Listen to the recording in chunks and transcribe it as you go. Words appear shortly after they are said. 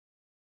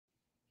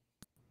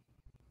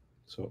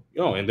So,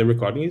 and the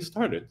recording is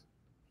started.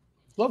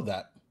 Love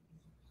that.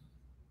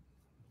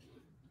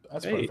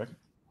 That's perfect.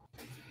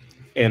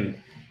 And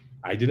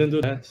I didn't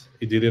do that.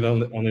 It did it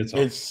on its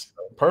own. It's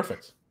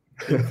perfect.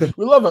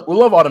 We love it. We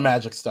love all the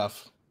magic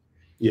stuff.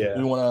 Yeah.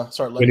 We want to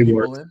start letting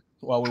people in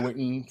while we're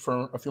waiting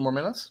for a few more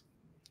minutes.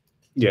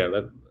 Yeah.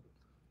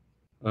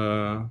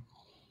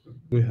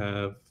 We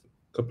have a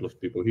couple of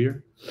people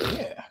here.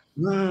 Yeah.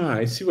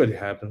 I see what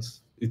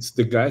happens. It's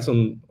the guys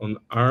on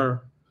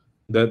our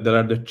that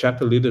are the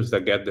chapter leaders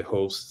that get the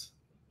host.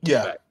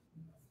 Yeah. Back.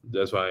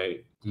 That's why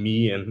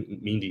me and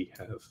Mindy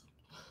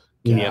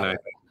and I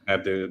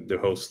have the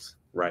host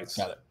rights.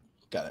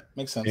 Got it.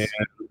 Makes sense. And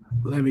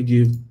let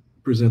me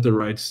present the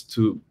rights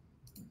to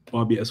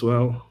Bobby as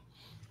well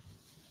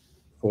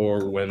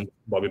for when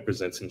Bobby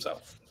presents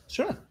himself.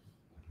 Sure.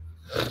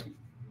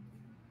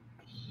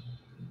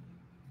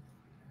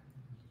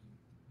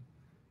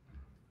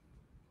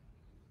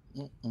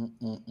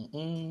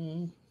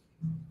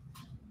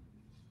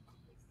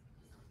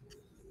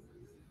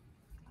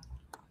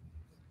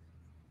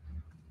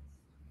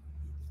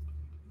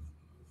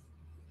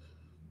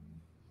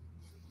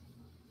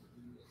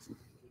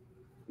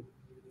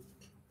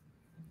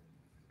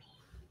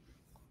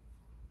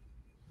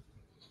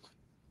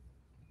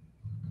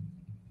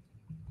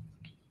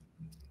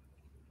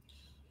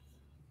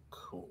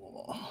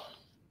 Cool.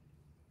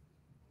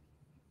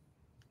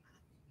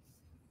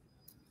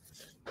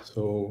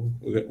 So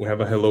we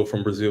have a hello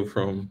from Brazil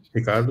from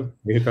Ricardo.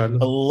 Hey, Ricardo.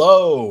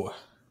 Hello.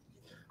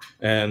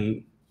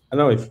 And I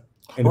don't know if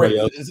anybody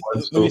else.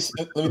 Let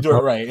me do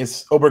it right.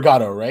 It's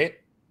obrigado, right?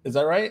 Is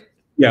that right?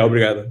 Yeah,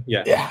 obrigado.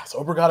 Yeah. Yeah, it's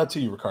obrigado to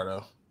you,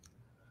 Ricardo.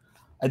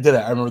 I did it.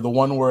 I remember the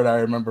one word I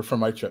remember from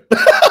my trip.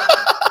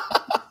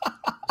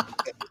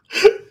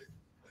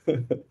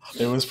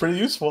 It was pretty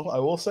useful, I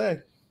will say.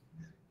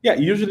 Yeah,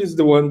 usually it's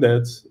the one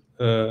that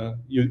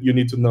you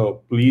need to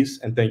know, please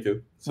and thank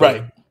you. So,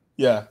 right.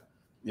 Yeah.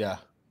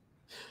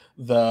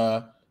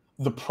 The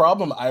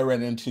problem I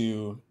ran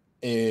into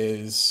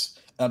is,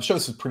 and I'm sure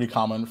this is pretty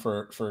common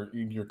for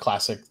your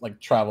classic like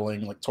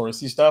traveling like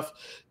touristy stuff,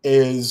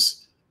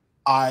 is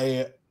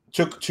I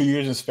took 2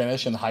 years in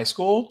Spanish in high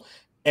school,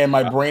 and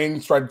my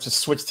brain started to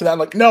switch to that.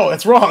 Like, no,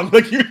 it's wrong.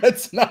 Like,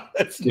 that's not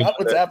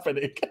what's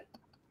happening.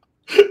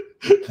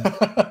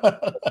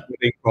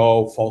 They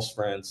call false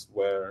friends,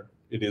 where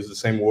it is the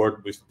same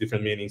word with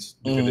different meanings.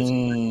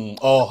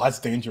 Oh, that's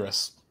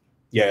dangerous.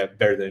 Yeah,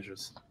 very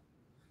dangerous.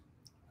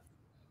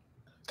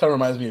 Kind of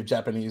reminds me of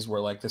Japanese,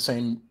 where like the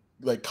same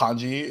like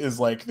kanji is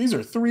like, these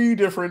are 3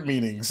 different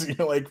meanings,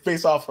 like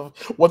based off of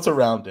what's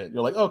around it.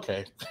 You're like,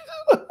 okay.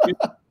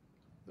 I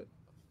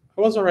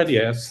was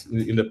already asked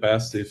in the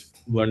past if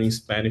learning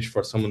Spanish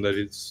for someone that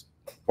is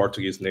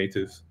Portuguese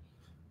native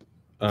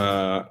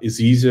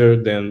is easier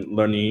than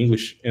learning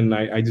English, and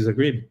I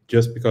disagreed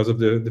just because of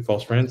the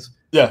false friends.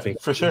 Yeah, I think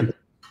for sure.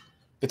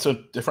 It's a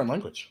different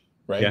language,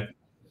 right? Yeah.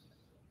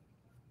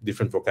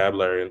 Different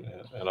vocabulary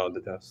and all the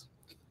tests.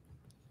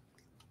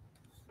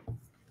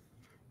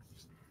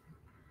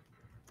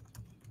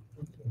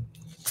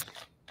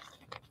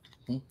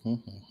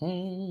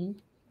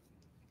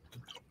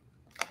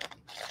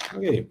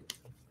 Okay,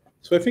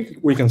 so I think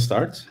we can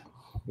start.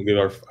 We'll give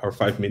our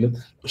 5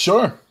 minutes.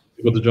 Sure.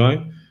 People to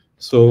join.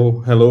 So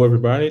hello,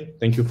 everybody.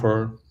 Thank you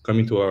for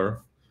coming to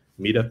our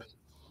meetup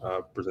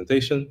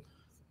presentation.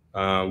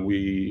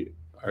 We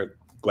are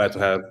glad to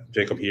have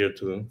Jacob here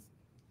to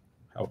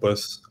help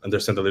us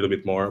understand a little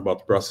bit more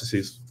about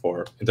processes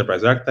for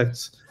enterprise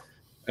architects.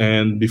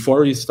 And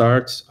before we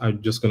start,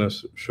 I'm just going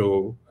to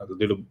show a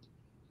little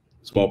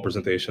small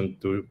presentation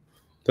to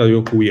tell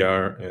you who we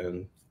are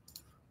and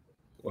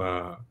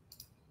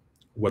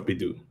what we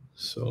do.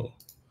 So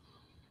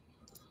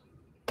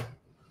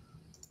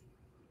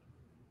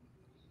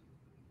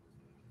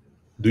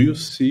do you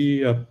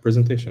see a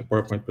presentation,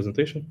 PowerPoint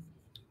presentation?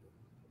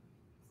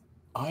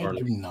 I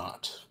do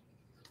not.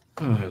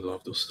 Oh, I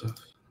love those stuff.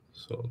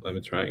 So let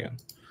me try again.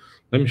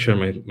 Let me share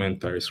my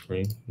entire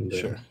screen.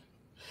 Sure.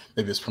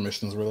 Maybe it's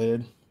permissions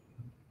related.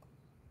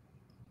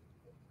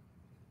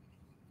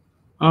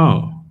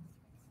 Oh,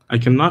 I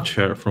cannot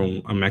share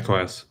from a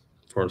macOS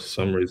for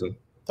some reason.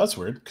 That's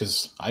weird,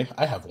 because I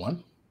have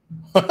one.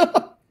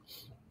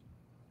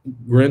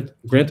 Grant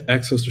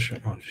access to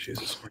share. Oh,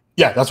 Jesus.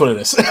 Yeah, that's what it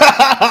is.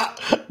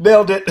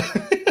 Nailed it.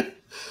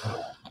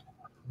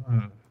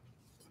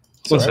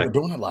 Sorry, we're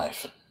doing it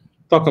live.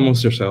 Talk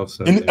amongst yourselves.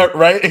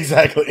 Right,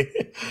 exactly.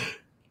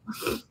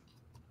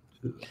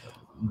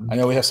 I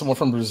know we have someone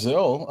from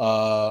Brazil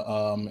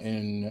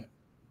in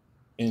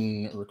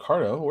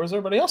Ricardo. Where's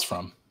everybody else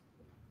from?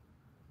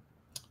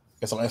 I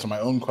guess I'll answer my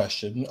own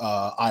question.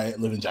 I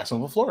live in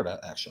Jacksonville, Florida,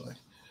 actually.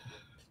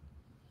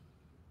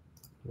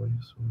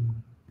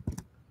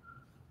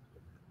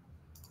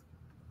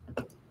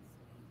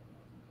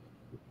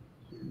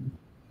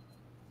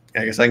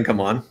 I guess I can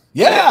come on.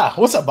 Yeah.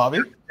 What's up, Bobby?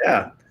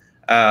 Yeah.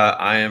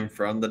 I am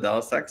from the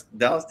Dallas,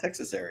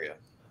 Texas area,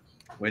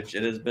 which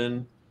it has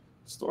been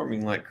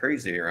storming like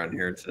crazy around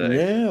here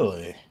today.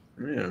 Really?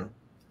 Yeah.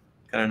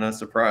 kind of not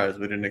surprised.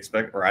 We didn't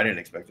expect, or I didn't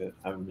expect it.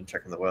 I haven't been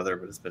checking the weather,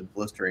 but it's been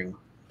blistering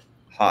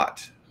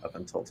hot up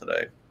until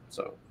today.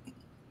 So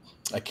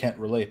I can't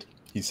relate,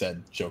 he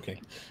said,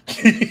 joking.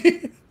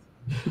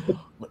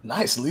 But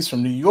nice, at least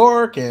from New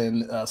York,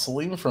 and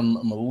Salim from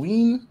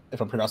Moline,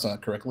 if I'm pronouncing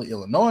that correctly,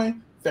 Illinois.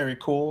 Very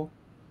cool.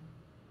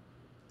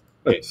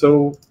 Okay,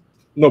 so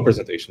no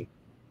presentation.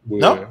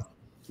 No,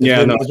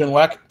 Yeah, no. It's been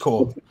whack.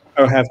 Cool.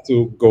 I have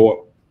to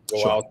go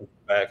Sure. out and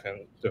back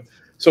and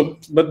so.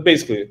 But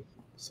basically,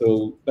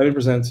 so let me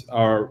present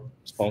our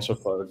sponsor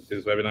for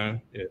this webinar,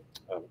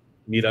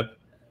 meetup.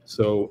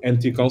 So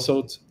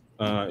NTConsult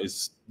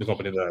is the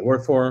company that I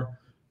work for.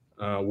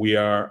 We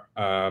are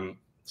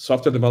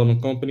software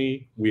development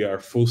company. We are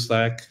full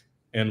stack,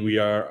 and we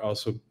are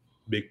also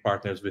big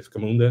partners with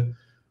Camunda.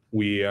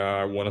 We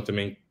are one of the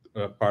main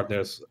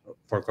partners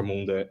for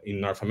Camunda in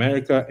North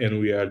America,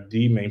 and we are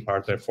the main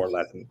partner for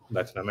Latin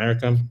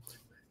America.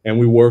 And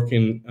we work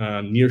in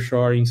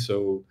nearshoring,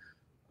 so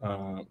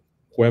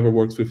whoever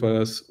works with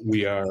us,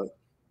 we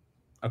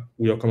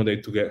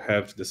accommodate to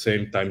have the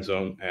same time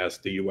zone as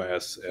the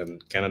US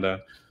and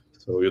Canada,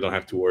 so you don't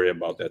have to worry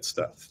about that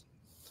stuff.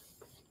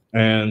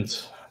 And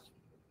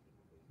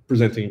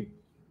presenting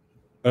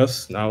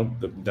us now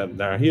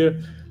that are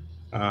here,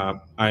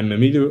 I'm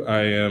Emilio.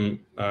 I am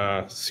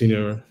a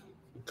senior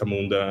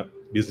Camunda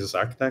business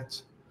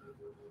architect,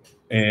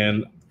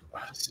 and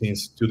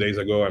since 2 days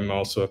ago, I'm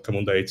also a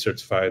Camunda 8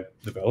 certified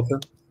developer.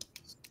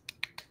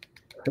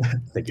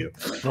 Thank you.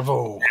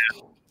 Bravo.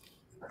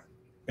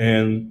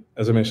 And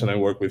as I mentioned, I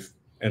work with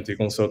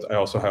NTConsult. I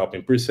also help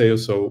in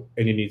pre-sales. So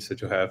any needs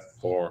that you have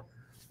for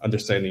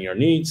understanding your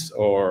needs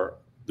or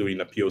doing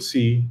a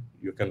POC,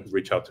 you can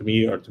reach out to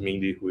me or to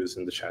Mindy, who is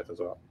in the chat as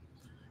well.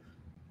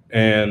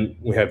 And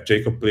we have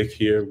Jacob Plicque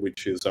here,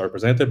 which is our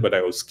presenter, but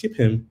I will skip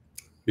him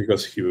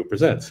because he will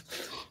present.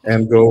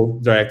 And go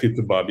directly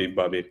to Bobby.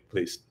 Bobby,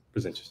 please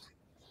present yourself.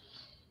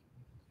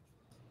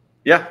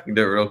 Yeah, I can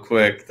do it real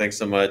quick. Thanks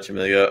so much,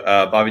 Emilio.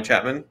 Bobby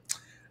Chapman.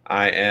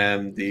 I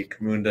am the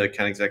Camunda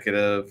account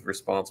executive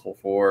responsible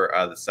for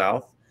the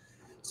South.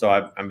 So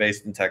I'm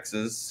based in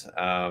Texas,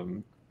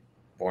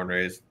 born,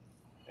 raised,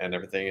 and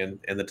everything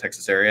in the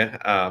Texas area,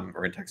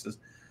 or in Texas.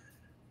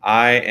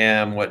 I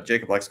am what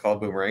Jacob likes to call a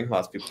boomerang.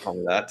 Lots of people call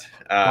me that.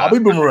 Bobby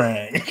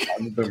Boomerang.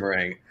 Bobby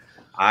Boomerang.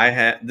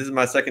 This is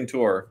my second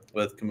tour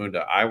with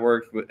Camunda. I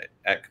worked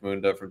at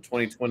Camunda from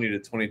 2020 to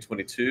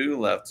 2022,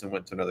 left and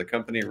went to another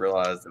company,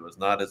 realized it was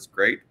not as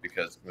great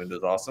because Camunda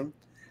is awesome.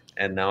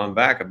 And now I'm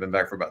back. I've been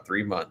back for about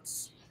 3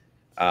 months.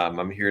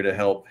 I'm here to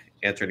help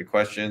answer any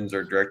questions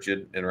or direct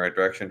you in the right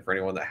direction for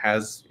anyone that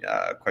has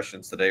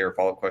questions today or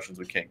follow-up questions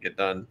we can't get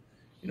done,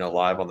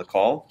 live on the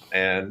call.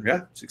 And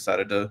yeah, just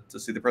excited to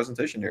see the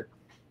presentation here.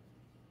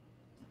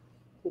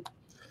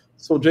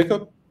 So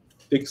Jacob,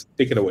 take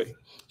it away.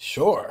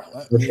 Sure.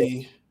 Let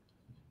me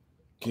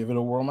give it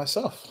a whirl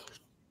myself.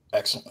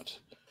 Excellent.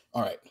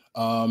 All right.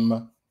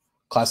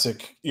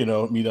 Classic,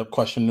 meetup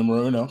question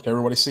numero uno. Can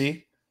everybody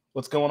see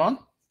what's going on?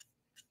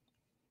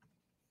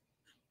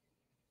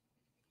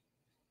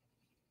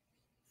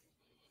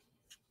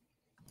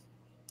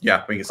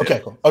 Yeah, we can see. Okay,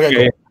 it. cool.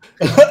 Okay,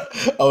 cool.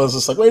 I was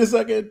just like, wait a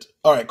second.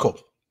 All right, cool.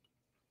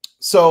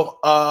 So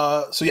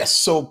yes.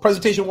 So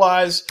presentation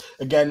wise,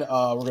 again,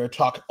 we're going to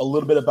talk a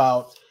little bit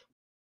about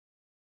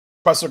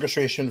process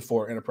orchestration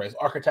for enterprise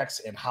architects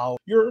and how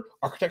your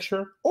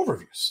architecture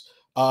overviews.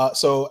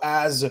 So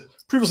as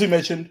previously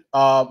mentioned,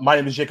 my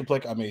name is Jacob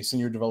Plicque. I'm a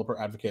senior developer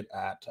advocate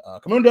at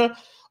Camunda,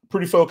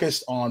 pretty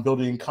focused on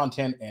building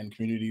content and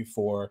community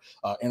for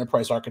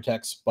enterprise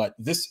architects. But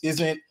this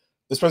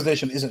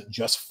presentation isn't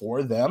just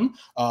for them,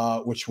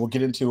 which we'll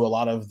get into a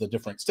lot of the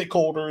different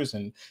stakeholders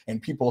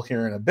and people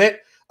here in a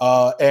bit.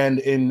 And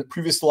in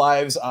previous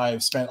lives,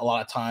 I've spent a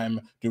lot of time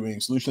doing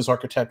solutions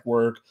architect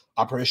work,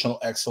 operational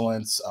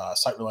excellence,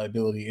 site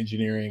reliability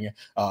engineering.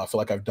 I feel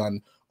like I've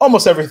done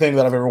almost everything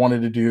that I've ever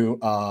wanted to do,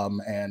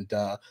 and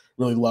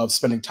really love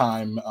spending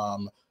time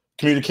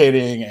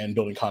communicating and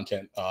building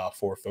content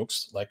for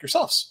folks like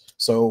yourselves.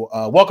 So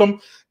welcome.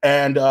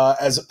 And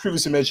as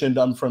previously mentioned,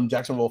 I'm from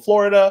Jacksonville,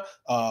 Florida.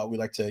 We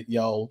like to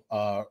yell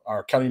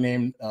our county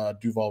name,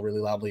 Duval,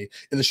 really loudly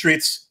in the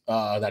streets.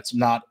 That's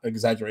not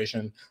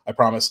exaggeration, I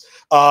promise.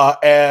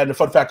 And a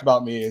fun fact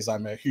about me is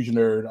I'm a huge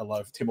nerd. I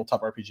love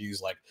tabletop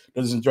RPGs like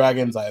Dungeons and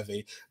Dragons. I have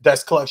a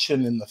desk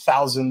collection in the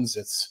thousands.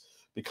 It's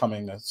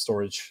becoming a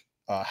storage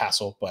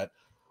hassle, but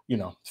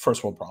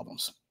first world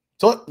problems.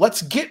 So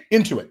let's get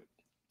into it.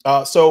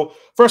 So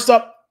first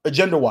up,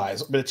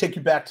 agenda-wise, I'm going to take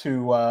you back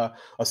to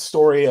a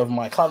story of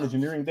my cloud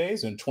engineering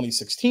days in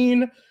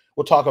 2016.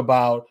 We'll talk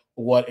about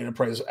what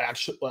enterprise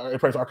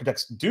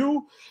architects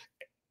do,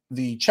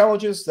 the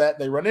challenges that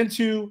they run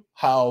into,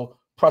 how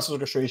process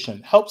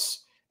orchestration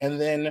helps,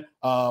 and then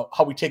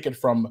how we take it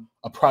from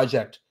a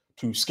project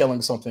to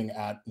scaling something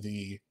at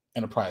the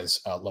enterprise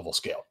level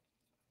scale.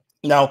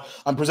 Now,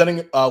 I'm presenting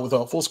with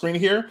a full screen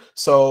here,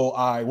 so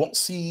I won't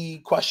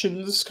see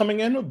questions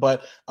coming in,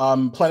 but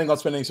I'm planning on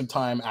spending some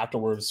time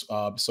afterwards.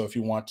 So if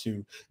you want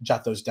to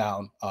jot those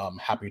down, I'm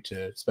happy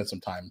to spend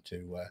some time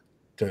to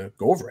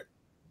go over it.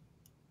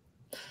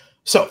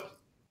 So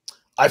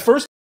I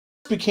first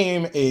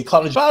became a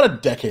cloud engineer about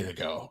a decade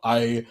ago.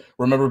 I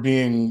remember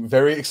being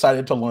very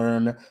excited to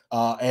learn.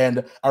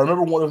 And I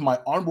remember one of my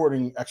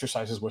onboarding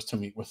exercises was to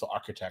meet with the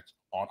architect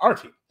on our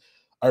team.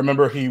 I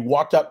remember he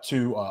walked up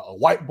to a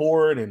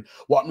whiteboard and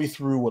walked me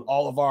through what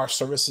all of our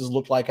services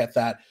looked like at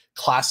that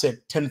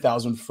classic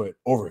 10,000 foot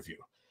overview.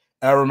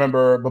 And I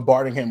remember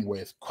bombarding him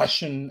with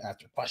question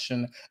after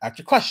question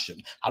after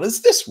question. How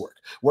does this work?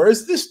 Where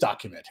is this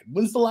documented?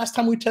 When's the last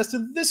time we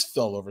tested this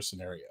failover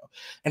scenario?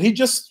 And he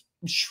just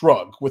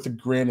shrugged with a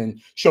grin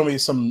and showed me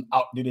some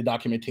outdated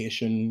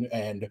documentation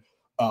and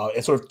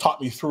it sort of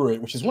taught me through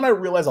it, which is when I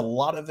realized a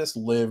lot of this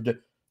lived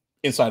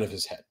inside of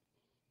his head.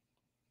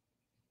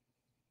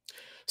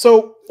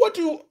 So what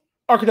do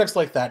architects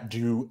like that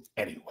do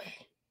anyway?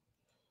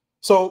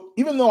 So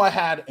even though I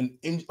had an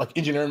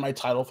engineer in my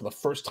title for the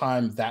first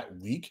time that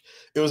week,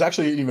 it was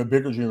actually an even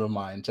bigger dream of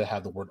mine to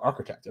have the word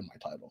architect in my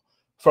title.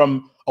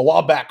 From a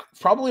while back,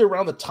 probably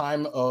around the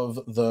time of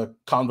the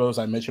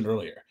convos I mentioned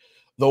earlier,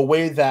 the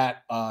way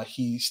that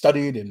he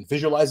studied and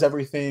visualized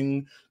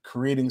everything,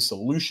 creating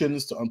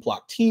solutions to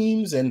unblock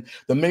teams, and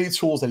the many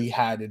tools that he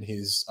had in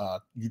his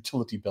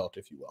utility belt,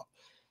 if you will.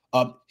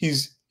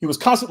 He was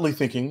constantly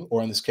thinking,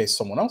 or in this case,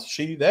 someone else,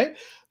 she, they,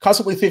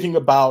 constantly thinking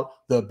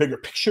about the bigger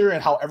picture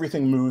and how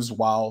everything moves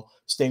while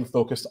staying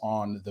focused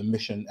on the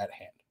mission at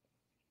hand,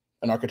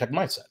 an architect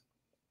mindset.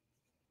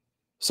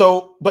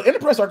 So, but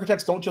enterprise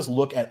architects don't just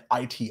look at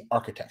IT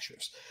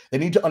architectures. They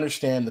need to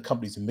understand the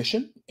company's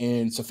mission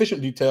in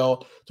sufficient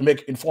detail to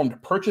make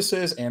informed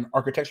purchases and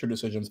architecture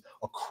decisions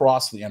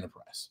across the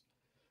enterprise.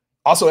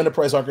 Also,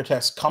 enterprise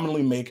architects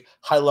commonly make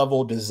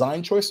high-level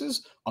design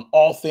choices on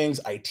all things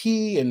IT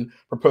and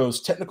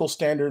propose technical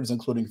standards,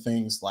 including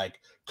things like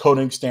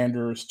coding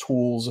standards,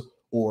 tools,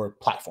 or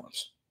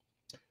platforms.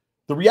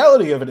 The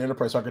reality of an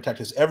enterprise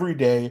architect is every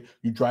day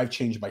you drive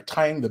change by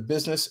tying the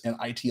business and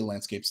IT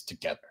landscapes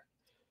together.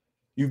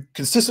 You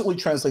consistently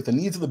translate the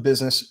needs of the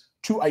business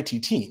to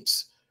IT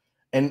teams.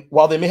 And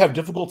while they may have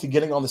difficulty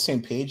getting on the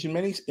same page in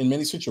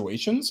many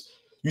situations,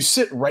 you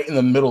sit right in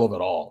the middle of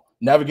it all,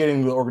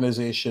 navigating the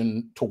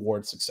organization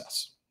toward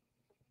success.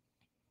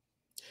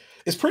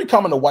 It's pretty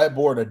common to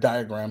whiteboard a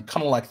diagram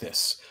kind of like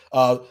this.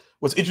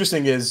 What's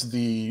interesting is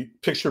the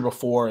picture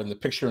before and the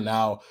picture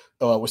now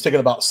was taken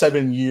about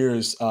 7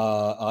 years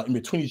in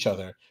between each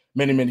other,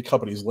 many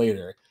companies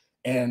later.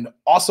 And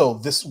also,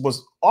 this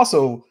was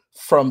also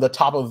from the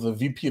top of the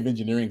VP of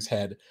Engineering's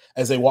head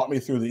as they walked me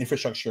through the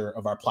infrastructure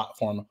of our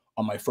platform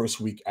on my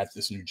first week at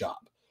this new job.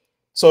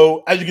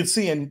 So as you can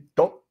see, and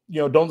don't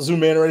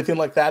zoom in or anything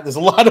like that, there's a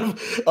lot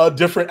of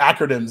different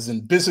acronyms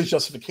and business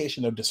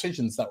justification of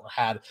decisions that were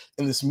had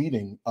in this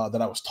meeting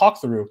that I was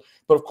talked through.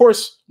 But of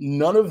course,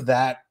 none of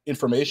that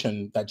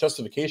information, that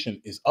justification,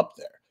 is up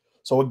there.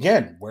 So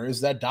again, where is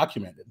that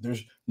documented?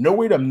 There's no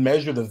way to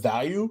measure the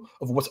value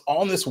of what's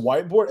on this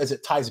whiteboard as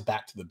it ties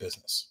back to the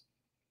business.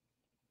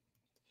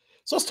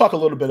 So let's talk a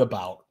little bit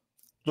about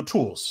the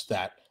tools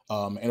that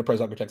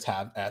enterprise architects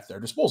have at their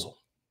disposal.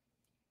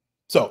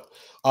 So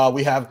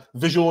we have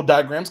visual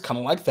diagrams, kind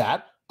of like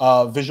that,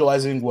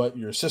 visualizing what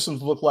your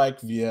systems look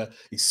like via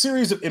a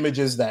series of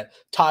images that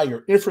tie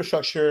your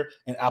infrastructure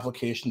and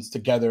applications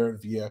together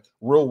via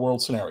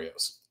real-world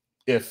scenarios,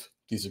 if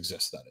these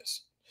exist, that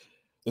is.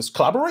 There's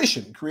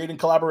collaboration, creating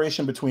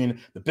collaboration between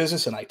the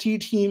business and IT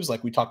teams,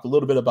 like we talked a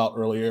little bit about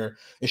earlier,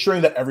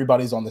 ensuring that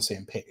everybody's on the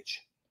same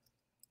page.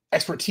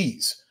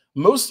 Expertise.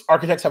 Most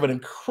architects have an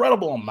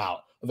incredible amount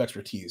of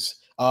expertise.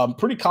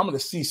 Pretty common to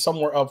see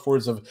somewhere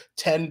upwards of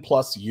 10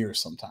 plus years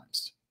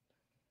sometimes.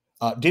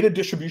 Data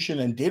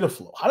distribution and data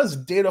flow. How does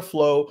data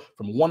flow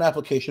from one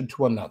application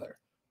to another?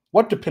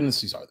 What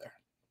dependencies are there?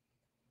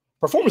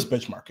 Performance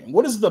benchmarking.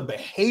 What is the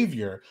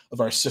behavior of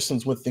our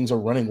systems when things are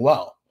running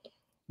well?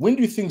 When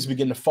do things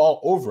begin to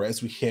fall over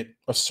as we hit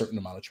a certain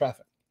amount of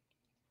traffic?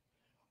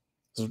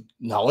 There's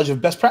knowledge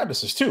of best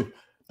practices too.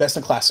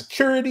 Best-in-class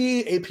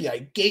security,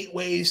 API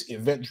gateways,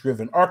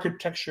 event-driven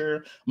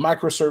architecture,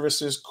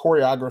 microservices,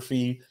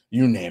 choreography,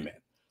 you name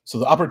it. So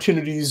the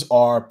opportunities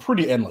are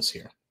pretty endless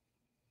here.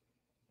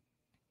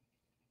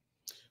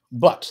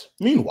 But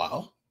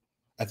meanwhile,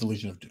 at the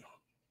Legion of Doom,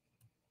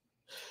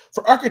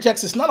 for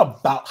architects, it's not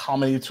about how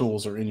many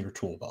tools are in your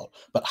tool belt,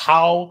 but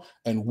how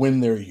and when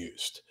they're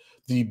used.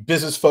 The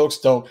business folks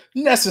don't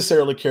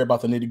necessarily care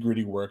about the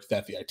nitty-gritty work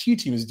that the IT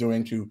team is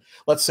doing to,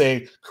 let's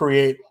say,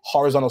 create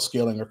horizontal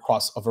scaling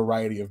across a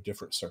variety of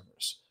different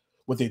servers.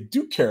 What they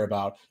do care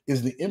about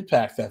is the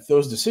impact that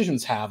those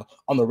decisions have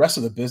on the rest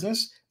of the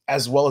business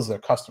as well as their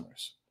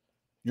customers.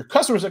 Your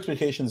customers'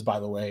 expectations, by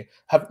the way,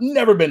 have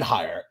never been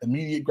higher.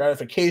 Immediate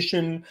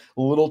gratification,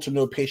 little to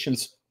no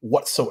patience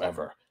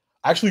whatsoever.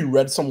 I actually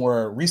read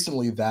somewhere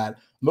recently that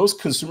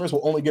most consumers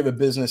will only give a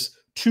business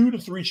 2 to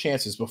 3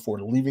 chances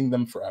before leaving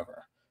them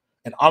forever.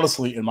 And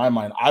honestly, in my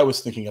mind, I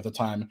was thinking at the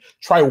time,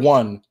 try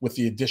one with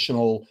the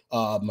additional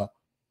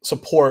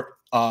support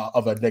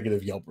of a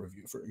negative Yelp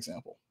review, for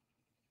example.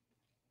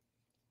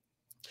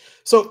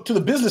 So to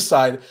the business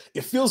side,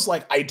 it feels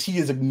like IT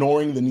is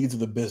ignoring the needs of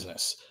the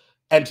business.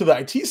 And to the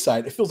IT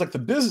side, it feels like the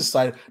business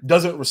side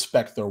doesn't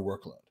respect their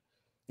workload.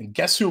 And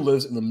guess who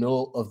lives in the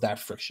middle of that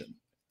friction?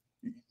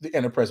 The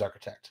enterprise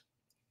architect,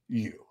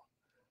 you.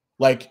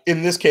 Like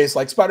in this case,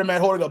 like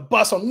Spider-Man holding a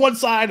bus on one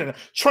side and a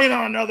train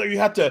on another, you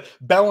have to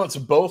balance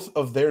both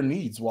of their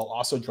needs while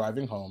also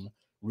driving home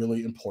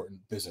really important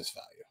business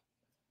value.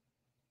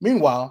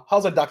 Meanwhile,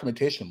 how's that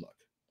documentation look?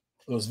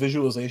 Are those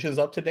visualizations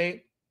up to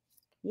date?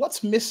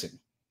 What's missing?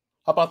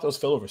 How about those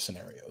failover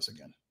scenarios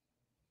again?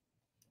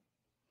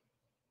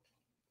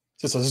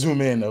 Just a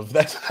zoom in of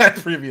that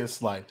previous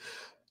slide.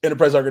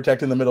 Enterprise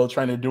architect in the middle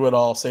trying to do it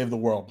all, save the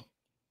world.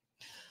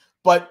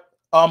 But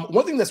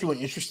one thing that's really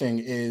interesting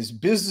is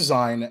Biz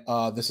Design.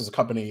 This is a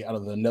company out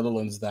of the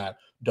Netherlands that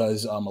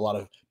does a lot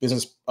of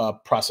business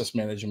process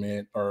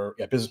management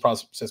business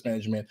process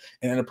management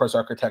and enterprise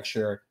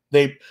architecture.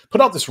 They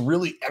put out this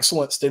really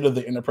excellent state of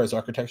the enterprise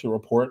architecture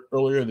report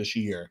earlier this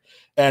year.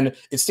 And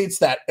it states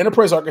that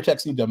enterprise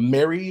architects need to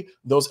marry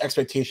those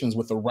expectations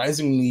with the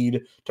rising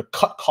need to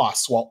cut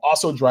costs while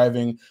also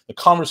driving the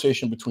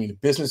conversation between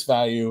business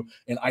value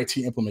and IT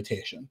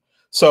implementation.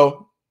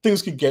 So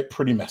things could get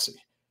pretty messy.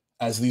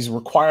 As these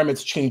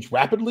requirements change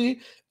rapidly,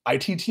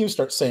 IT teams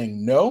start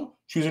saying no,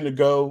 choosing to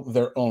go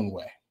their own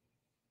way.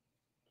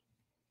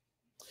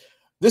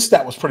 This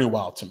stat was pretty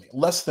wild to me.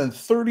 Less than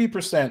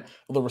 30%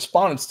 of the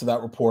respondents to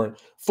that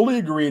report fully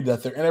agreed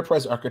that their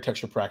enterprise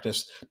architecture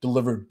practice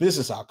delivered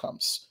business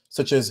outcomes,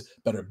 such as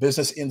better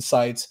business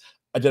insights,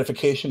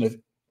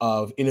 identification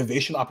of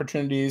innovation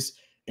opportunities,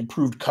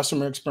 improved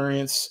customer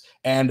experience,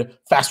 and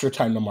faster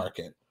time to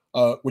market,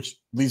 which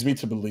leads me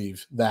to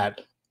believe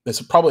that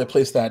it's probably a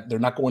place that they're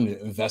not going to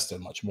invest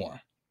in much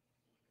more.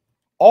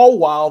 All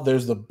while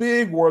there's the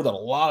big word that a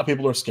lot of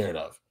people are scared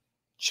of,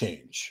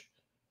 change.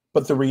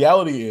 But the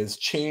reality is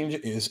change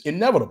is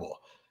inevitable.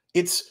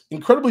 It's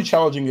incredibly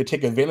challenging to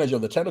take advantage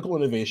of the technical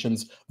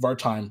innovations of our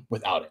time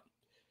without it.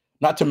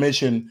 Not to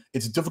mention,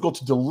 it's difficult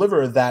to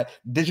deliver that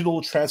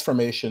digital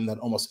transformation that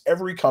almost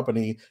every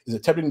company is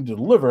attempting to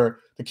deliver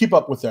to keep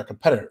up with their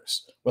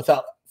competitors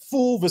without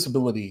full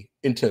visibility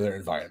into their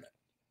environment.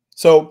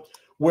 So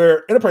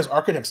where enterprise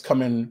architects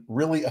come in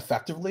really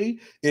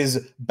effectively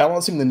is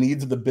balancing the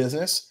needs of the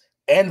business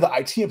and the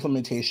IT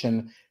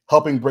implementation,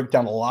 helping break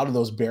down a lot of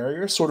those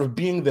barriers, sort of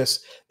being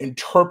this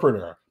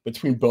interpreter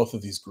between both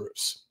of these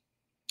groups.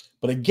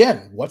 But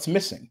again, what's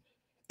missing?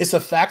 It's the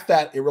fact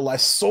that it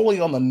relies solely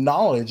on the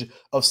knowledge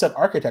of said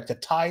architect to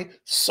tie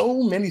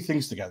so many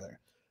things together,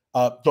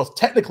 both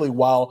technically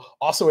while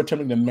also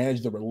attempting to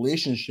manage the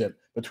relationship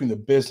between the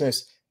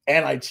business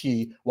and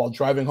IT while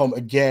driving home,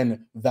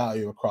 again,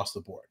 value across the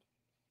board.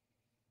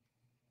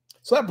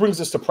 So that brings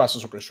us to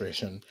process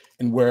orchestration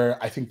and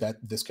where I think that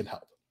this can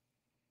help.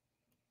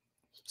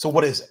 So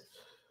what is it?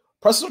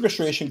 Process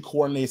orchestration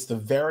coordinates the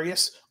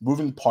various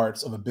moving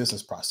parts of a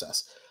business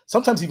process,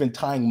 sometimes even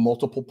tying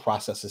multiple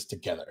processes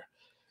together.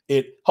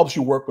 It helps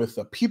you work with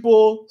the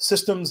people,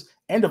 systems,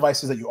 and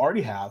devices that you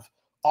already have,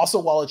 also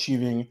while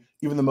achieving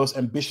even the most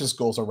ambitious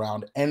goals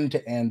around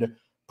end-to-end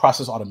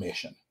process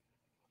automation.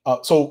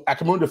 So at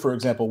Camunda, for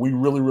example, we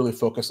really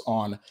focus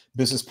on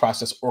business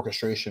process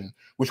orchestration,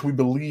 which we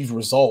believe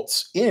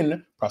results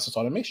in process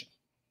automation.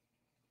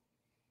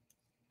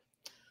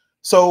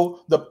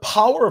 So the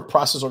power of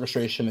process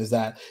orchestration is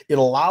that it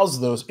allows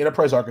those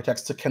enterprise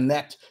architects to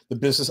connect the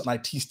business and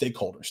IT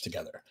stakeholders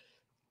together.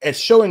 It's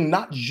showing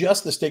not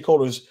just the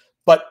stakeholders,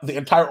 but the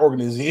entire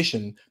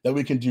organization that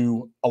we can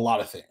do a lot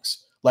of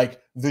things, like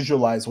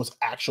visualize what's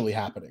actually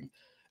happening.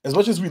 As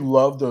much as we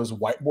love those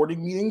whiteboarding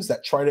meetings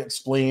that try to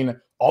explain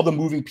all the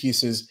moving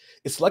pieces,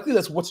 it's likely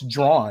that what's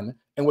drawn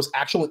and what's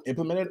actually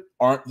implemented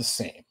aren't the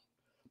same.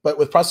 But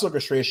with process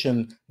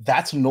orchestration,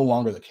 that's no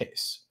longer the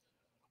case.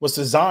 What's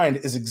designed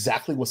is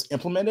exactly what's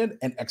implemented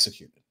and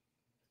executed.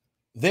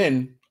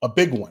 Then a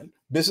big one,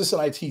 business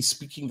and IT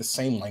speaking the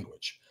same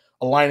language,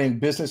 aligning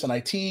business and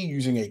IT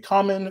using a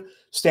common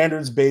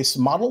standards-based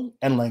model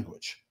and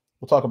language.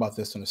 We'll talk about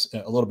this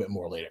in a little bit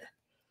more later.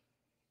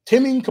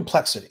 Taming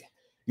complexity.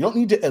 You don't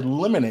need to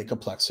eliminate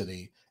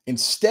complexity.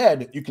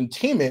 Instead, you can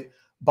tame it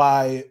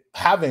by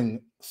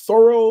having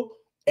thorough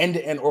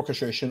end-to-end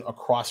orchestration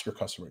across your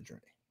customer journey.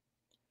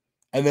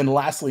 And then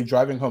lastly,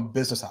 driving home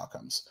business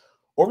outcomes.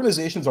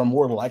 Organizations are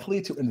more likely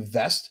to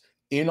invest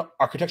in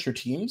architecture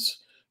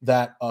teams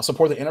that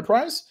support the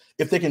enterprise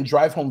if they can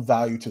drive home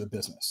value to the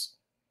business.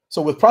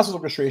 So with process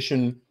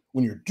orchestration,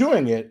 when you're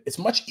doing it, it's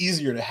much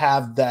easier to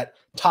have that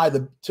tie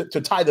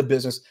the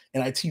business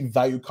and IT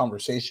value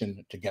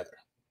conversation together.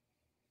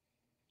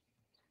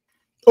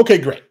 Okay,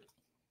 great.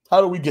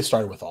 How do we get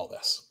started with all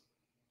this?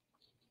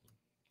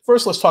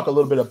 First, let's talk a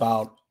little bit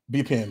about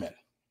BPMN,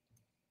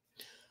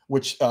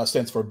 which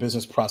stands for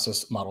Business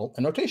Process Model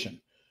and Notation.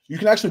 You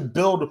can actually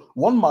build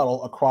one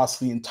model across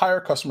the entire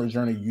customer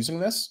journey using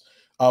this,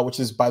 which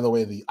is, by the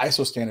way, the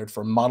ISO standard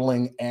for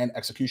modeling and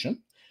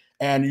execution.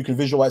 And you can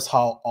visualize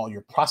how all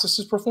your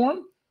processes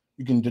perform.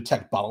 You can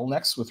detect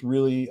bottlenecks with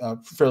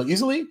fairly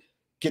easily,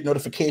 get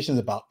notifications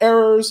about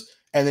errors,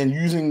 and then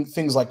using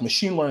things like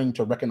machine learning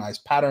to recognize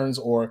patterns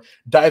or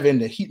dive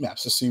into heat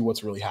maps to see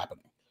what's really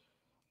happening.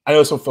 I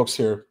know some folks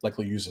here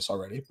likely use this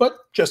already, but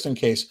just in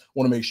case, I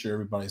want to make sure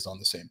everybody's on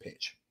the same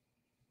page.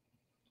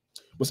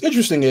 What's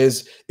interesting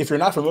is if you're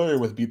not familiar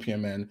with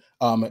BPMN,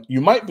 you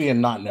might be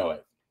and not know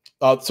it.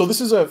 So this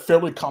is a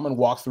fairly common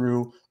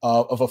walkthrough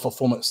of a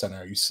fulfillment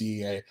center. You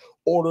see a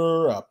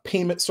order, a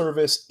payment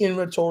service,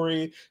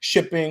 inventory,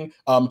 shipping.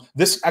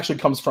 This actually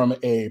comes from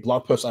a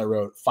blog post I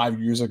wrote 5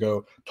 years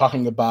ago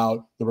talking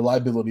about the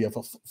reliability of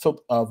a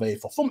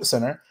fulfillment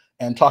center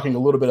and talking a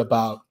little bit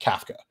about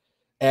Kafka.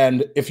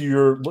 And if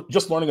you're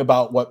just learning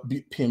about what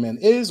BPMN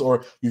is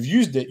or you've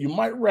used it, you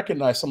might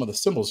recognize some of the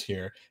symbols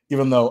here,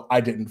 even though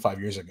I didn't 5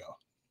 years ago,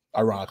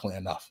 ironically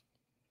enough.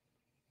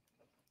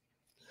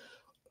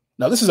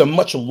 Now, this is a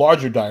much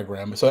larger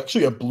diagram. It's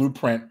actually a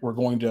blueprint we're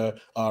going to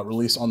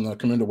release on the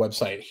Camunda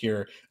website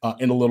here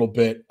in a little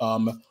bit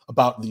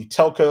about the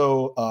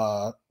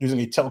telco, using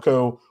a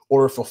telco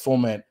order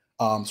fulfillment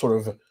sort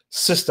of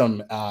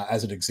system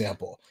as an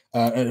example.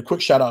 And a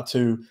quick shout out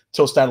to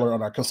Till Stadler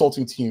on our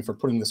consulting team for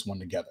putting this one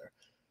together.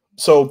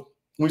 So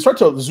when we start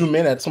to zoom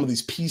in at some of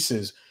these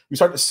pieces, we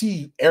start to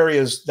see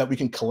areas that we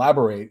can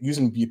collaborate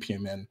using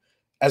BPMN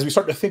as we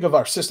start to think of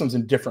our systems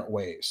in different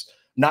ways,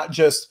 not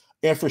just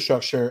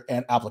infrastructure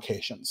and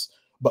applications,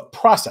 but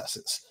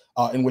processes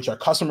in which our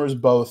customers,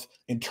 both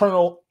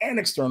internal and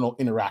external,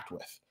 interact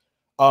with.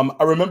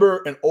 I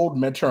remember an old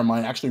mentor of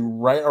mine, actually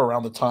right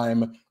around the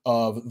time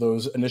of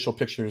those initial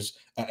pictures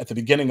at the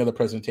beginning of the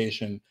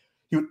presentation,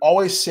 he would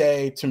always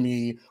say to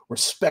me,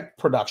 respect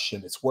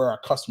production. It's where our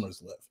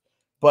customers live.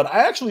 But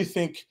I actually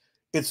think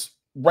it's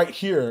right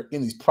here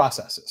in these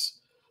processes.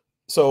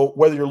 So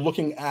whether you're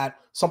looking at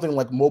something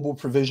like mobile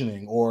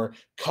provisioning or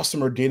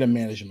customer data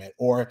management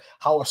or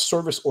how a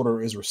service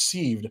order is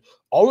received,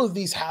 all of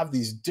these have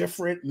these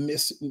different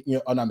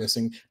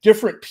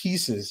different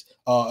pieces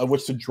of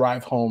which to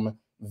drive home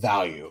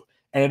value.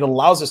 And it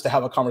allows us to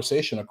have a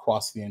conversation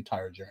across the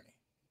entire journey.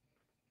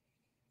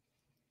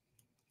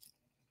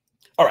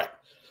 All right,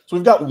 so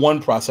we've got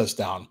one process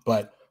down,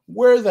 but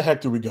where the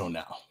heck do we go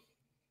now?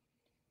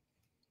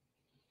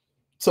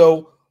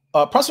 So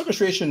process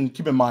orchestration,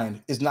 keep in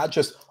mind, is not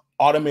just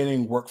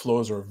automating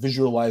workflows or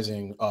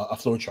visualizing a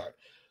flowchart.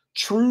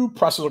 True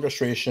process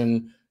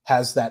orchestration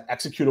has that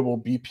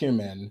executable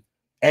BPMN,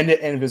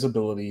 end-to-end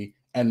visibility,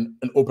 and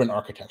an open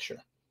architecture.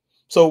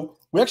 So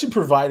we actually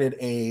provided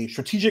a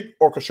strategic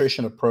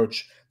orchestration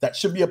approach that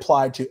should be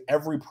applied to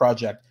every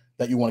project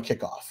that you want to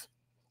kick off.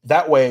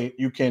 That way,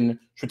 you can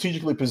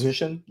strategically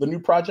position the new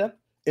project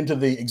into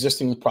the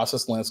existing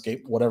process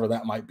landscape, whatever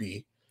that might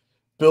be,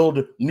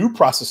 build new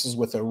processes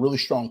with a really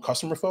strong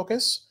customer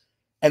focus,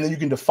 and then you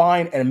can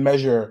define and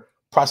measure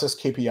process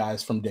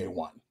KPIs from day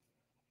one.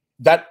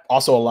 That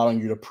also allowing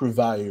you to prove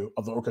value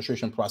of the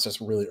orchestration process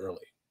really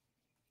early.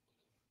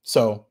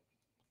 So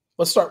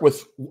let's start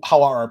with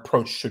how our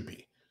approach should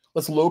be.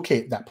 Let's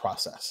locate that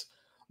process,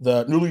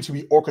 the newly to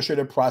be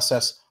orchestrated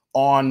process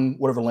on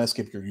whatever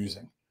landscape you're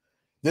using.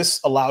 This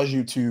allows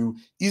you to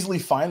easily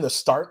find the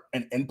start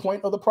and end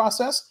point of the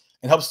process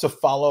and helps to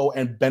follow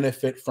and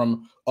benefit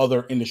from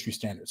other industry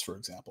standards, for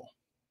example.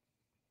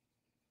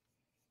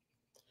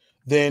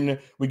 Then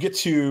we get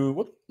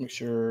to, make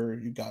sure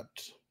you got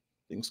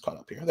things caught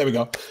up here. There we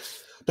go.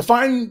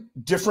 Define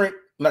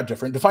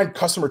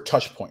customer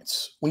touch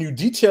points. When you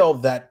detail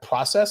that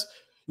process,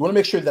 you want to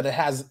make sure that it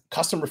has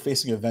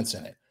customer-facing events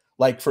in it.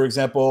 Like, for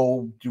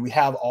example, do we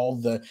have all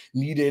the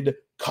needed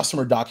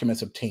customer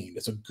documents obtained?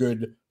 It's a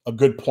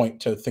good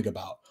point to think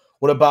about.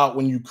 What about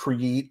when you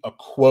create a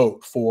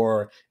quote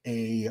for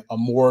a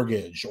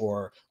mortgage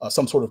or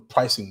some sort of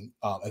pricing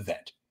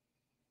event?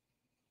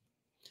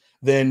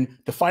 Then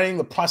defining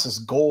the process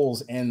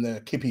goals and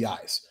the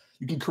KPIs.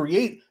 You can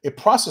create a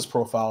process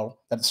profile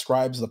that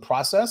describes the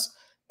process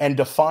and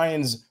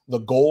defines the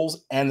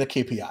goals and the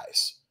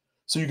KPIs.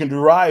 So you can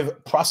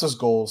derive process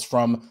goals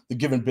from the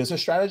given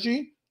business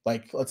strategy,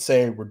 like let's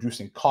say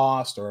reducing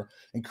cost or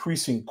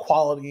increasing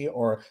quality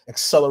or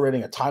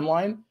accelerating a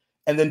timeline,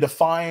 and then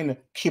define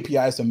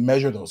KPIs to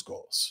measure those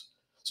goals.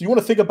 So you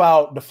want to think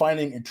about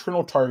defining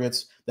internal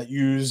targets that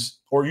use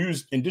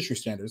industry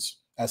standards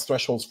as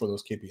thresholds for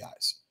those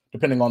KPIs,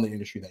 depending on the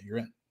industry that you're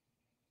in.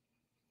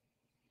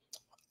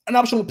 An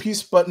optional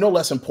piece, but no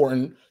less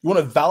important, you want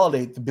to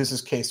validate the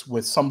business case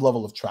with some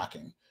level of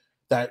tracking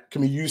that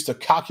can be used to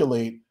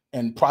calculate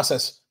and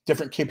process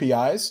different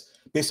KPIs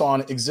based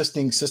on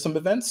existing system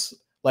events,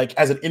 like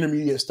as an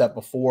intermediate step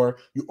before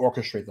you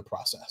orchestrate the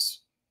process.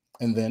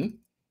 And then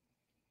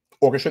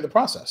orchestrate the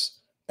process.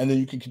 And then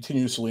you can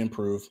continuously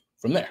improve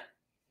from there.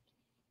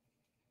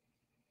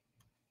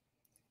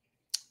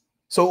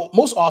 So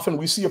most often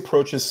we see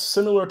approaches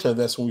similar to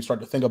this when we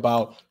start to think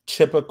about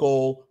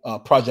typical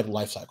project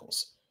life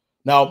cycles.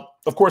 Now,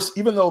 of course,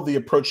 even though the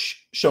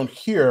approach shown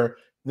here,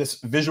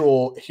 this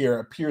visual here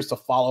appears to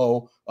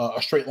follow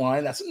a straight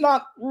line, that's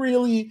not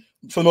really,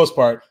 for the most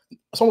part,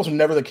 it's almost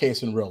never the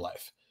case in real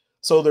life.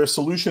 So there's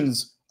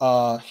solutions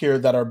here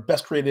that are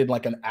best created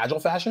like an agile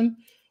fashion.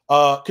 You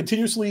want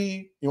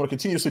to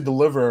continuously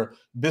deliver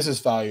business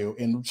value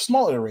in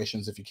small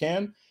iterations if you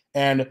can,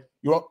 and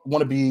you don't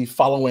want to be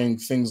following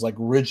things like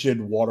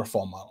rigid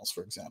waterfall models,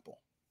 for example.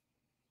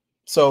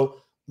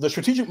 So the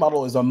strategic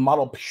model is a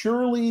model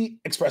purely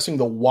expressing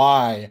the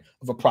why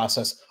of a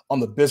process on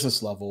the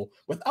business level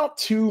without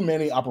too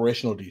many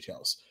operational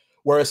details,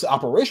 whereas the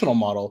operational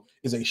model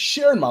is a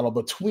shared model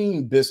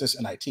between business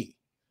and IT.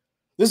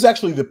 This is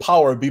actually the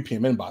power of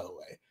BPMN, by the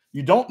way.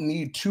 You don't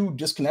need two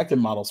disconnected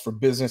models for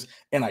business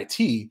and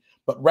IT,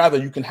 but rather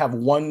you can have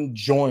one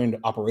joined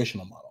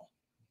operational model.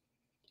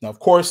 Now, of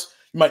course,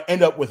 you might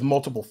end up with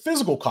multiple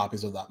physical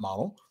copies of that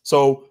model.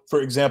 So,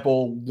 for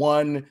example,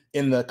 one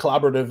in the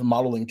collaborative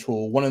modeling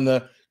tool, one in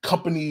the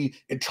company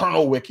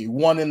internal wiki,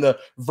 one in the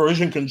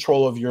version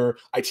control of your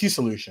IT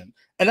solution.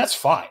 And that's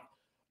fine.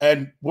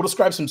 And we'll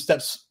describe some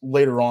steps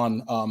later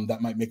on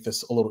that might make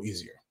this a little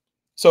easier.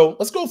 So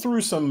let's go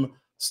through some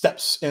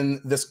steps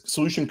in this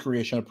solution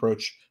creation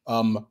approach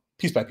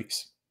piece by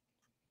piece.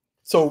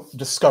 So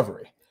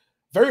discovery.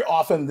 Very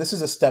often, this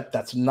is a step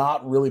that's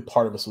not really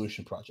part of a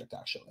solution project,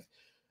 actually.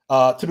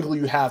 Typically,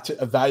 you have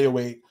to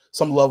evaluate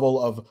some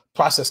level of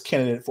process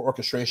candidate for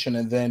orchestration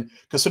and then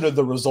consider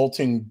the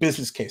resulting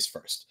business case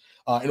first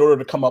in order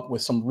to come up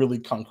with some really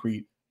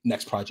concrete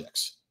next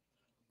projects.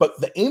 But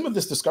the aim of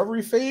this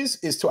discovery phase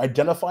is to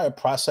identify a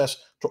process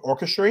to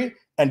orchestrate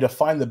and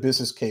define the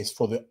business case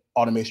for the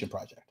automation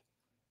project.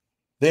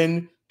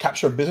 Then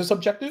capture business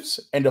objectives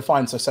and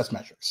define success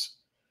metrics.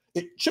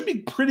 It should be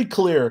pretty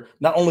clear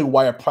not only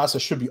why a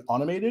process should be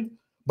automated,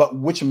 but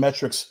which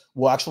metrics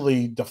will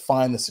actually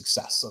define the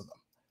success of them.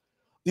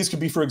 These could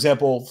be, for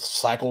example,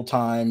 cycle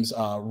times,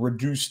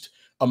 reduced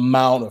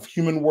amount of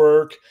human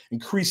work,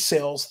 increased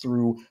sales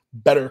through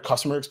better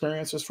customer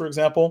experiences, for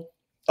example.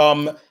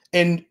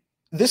 And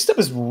this step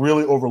is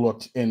really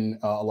overlooked in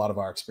a lot of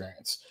our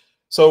experience.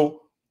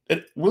 So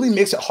it really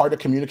makes it hard to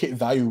communicate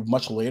value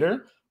much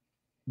later,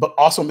 but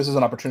also misses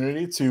an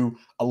opportunity to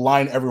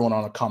align everyone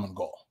on a common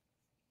goal,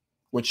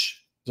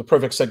 which is a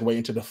perfect segue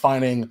into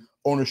defining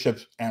ownership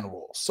and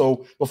roles.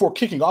 So before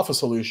kicking off a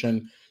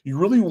solution, you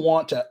really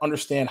want to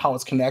understand how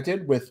it's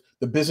connected with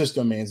the business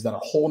domains that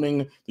are holding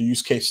the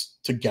use case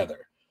together.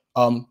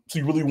 So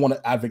you really want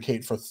to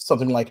advocate for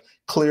something like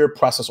clear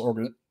process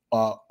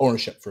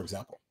ownership, for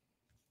example.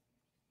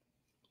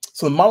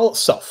 So the model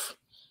itself,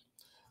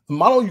 the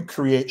model you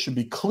create should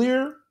be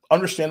clear,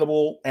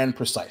 understandable, and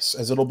precise,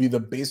 as it'll be the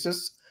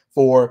basis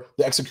for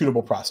the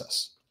executable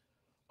process.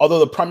 Although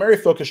the primary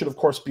focus should, of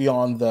course, be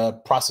on the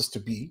process to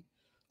be,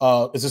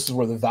 as this is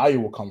where the value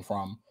will come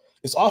from,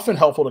 it's often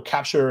helpful to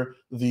capture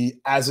the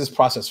as-is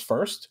process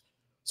first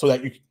so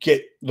that you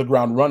get the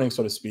ground running,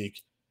 so to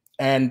speak,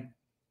 and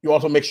you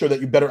also make sure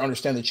that you better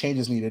understand the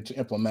changes needed to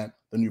implement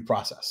the new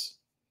process.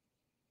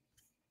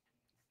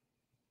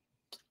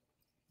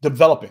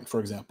 Developing, for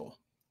example.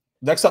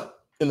 Next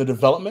up in the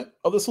development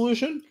of the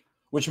solution,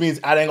 which means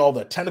adding all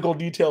the technical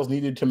details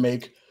needed to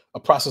make a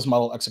process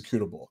model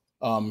executable,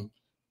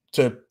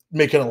 to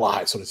make it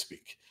alive, so to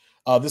speak.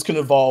 This can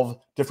involve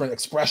different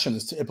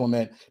expressions to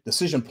implement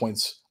decision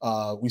points.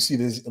 We see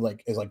this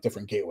as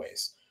different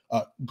gateways.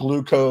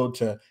 Glue code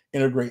to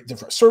integrate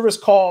different service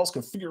calls,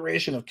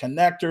 configuration of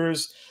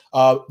connectors.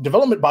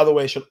 Development, by the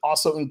way, should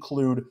also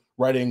include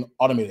writing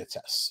automated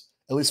tests,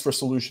 at least for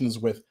solutions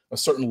with a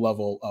certain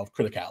level of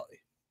criticality.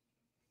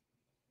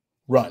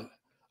 Run.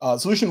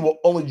 Solution will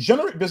only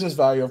generate business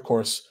value, of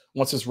course,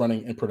 once it's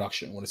running in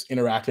production, when it's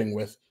interacting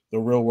with the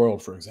real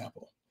world, for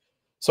example.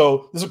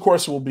 So this, of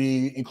course, will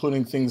be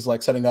including things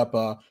like setting up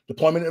a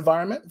deployment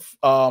environment,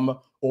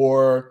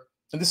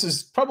 and this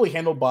is probably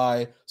handled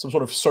by some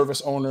sort of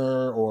service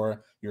owner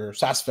or your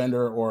SaaS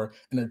vendor or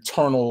an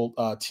internal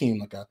team,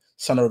 like a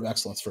center of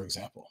excellence, for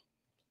example.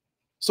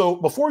 So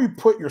before you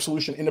put your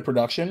solution into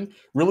production,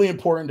 really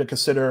important to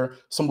consider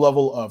some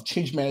level of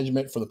change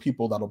management for the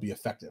people that'll be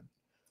affected.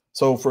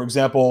 So, for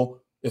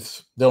example,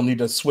 if they'll need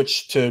to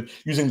switch to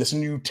using this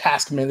new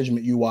task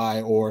management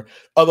UI or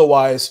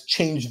otherwise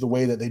change the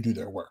way that they do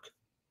their work.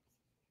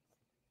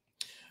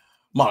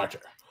 Monitor.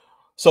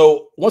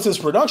 So once it's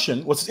in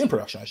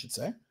production, I should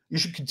say, you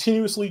should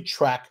continuously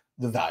track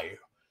the value.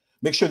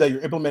 Make sure that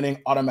you're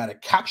implementing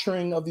automatic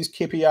capturing of these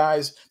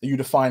KPIs that you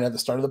define at the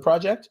start of the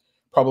project,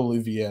 probably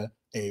via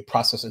a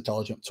process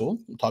intelligence tool.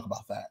 We'll talk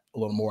about that a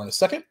little more in a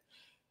second.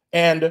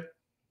 And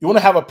you want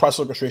to have a process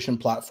orchestration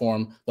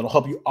platform that'll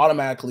help you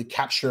automatically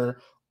capture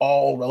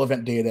all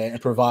relevant data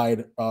and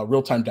provide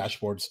real-time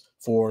dashboards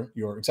for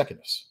your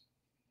executives.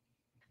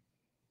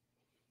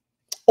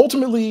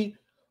 Ultimately,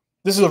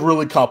 this is a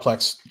really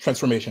complex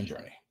transformation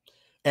journey,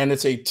 and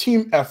it's a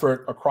team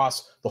effort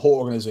across the whole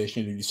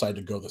organization to decide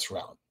to go this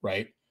route,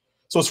 right?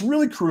 So it's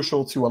really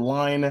crucial to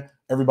align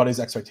everybody's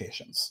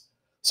expectations.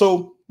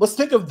 So let's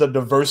think of the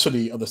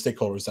diversity of the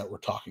stakeholders that we're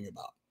talking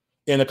about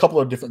in a couple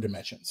of different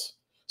dimensions.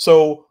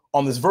 So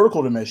on this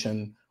vertical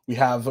dimension, we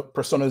have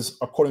personas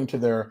according to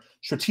their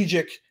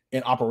strategic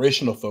and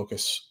operational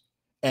focus.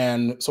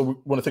 And so we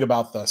want to think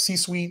about the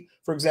C-suite,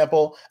 for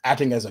example,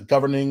 acting as a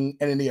governing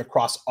entity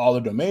across all the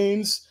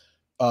domains.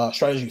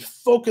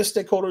 Strategy-focused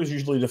stakeholders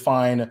usually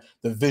define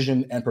the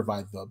vision and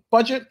provide the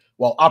budget,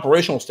 while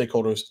operational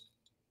stakeholders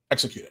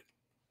execute it.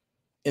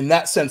 in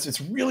that sense,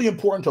 it's really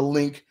important to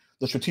link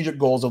the strategic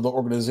goals of the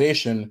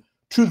organization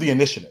to the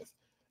initiative.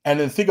 And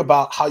then think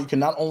about how you can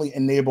not only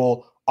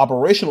enable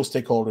operational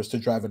stakeholders to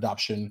drive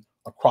adoption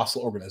across the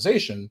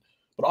organization,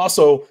 but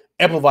also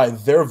amplify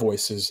their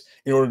voices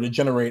in order to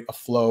generate a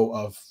flow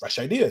of fresh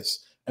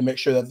ideas and make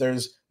sure that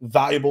there's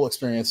valuable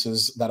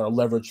experiences that are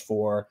leveraged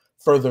for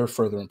further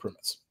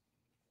improvements.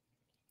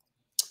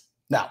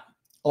 Now,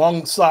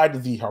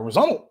 alongside the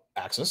horizontal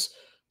axis,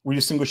 we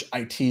distinguish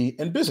IT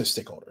and business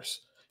stakeholders,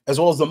 as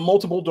well as the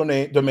multiple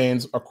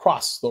domains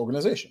across the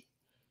organization.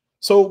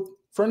 So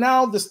for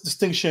now, this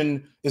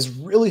distinction is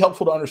really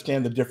helpful to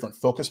understand the different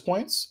focus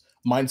points,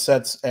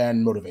 mindsets,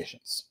 and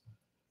motivations.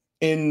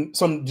 In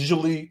some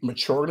digitally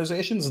mature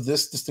organizations,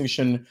 this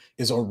distinction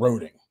is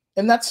eroding,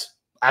 and that's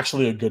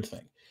actually a good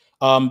thing.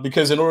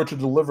 Because in order to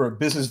deliver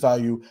business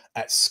value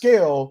at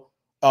scale,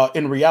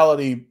 in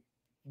reality,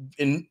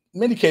 in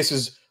many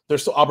cases, they're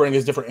still operating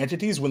as different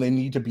entities when they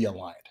need to be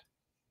aligned.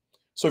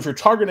 So if you're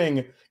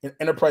targeting an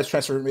enterprise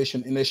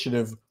transformation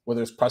initiative,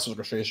 whether it's process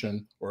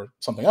orchestration or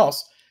something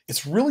else,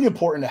 it's really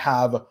important to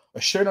have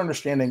a shared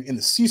understanding in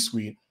the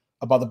C-suite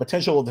about the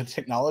potential of the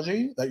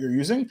technology that you're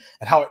using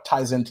and how it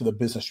ties into the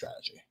business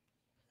strategy.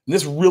 And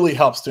this really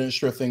helps to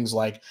ensure things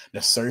like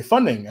necessary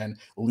funding and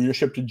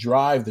leadership to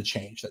drive the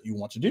change that you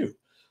want to do.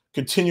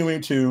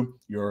 Continuing to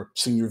your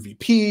senior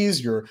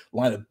VPs, your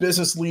line of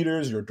business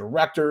leaders, your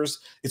directors,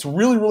 it's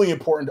really, really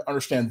important to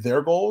understand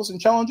their goals and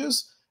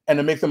challenges and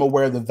to make them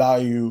aware of the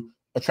value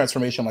a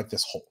transformation like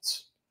this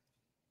holds.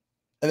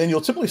 And then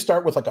you'll typically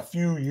start with like a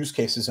few use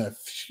cases in a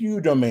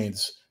few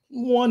domains,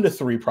 1 to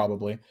 3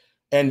 probably.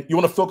 And you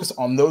want to focus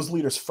on those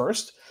leaders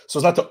first, so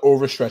as not to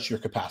overstretch your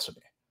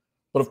capacity.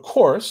 But of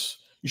course,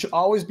 you should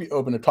always be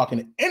open to talking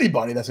to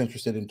anybody that's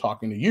interested in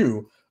talking to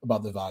you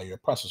about the value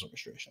of process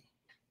orchestration.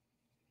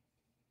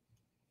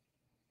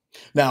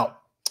 Now,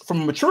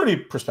 from a maturity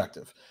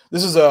perspective,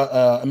 this is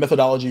a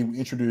methodology we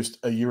introduced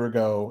a year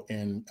ago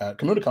in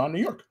ComuniCon,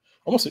 New York,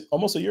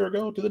 almost a year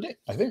ago to the date,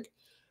 I think.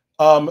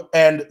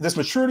 And this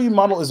maturity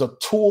model is a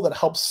tool that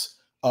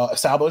helps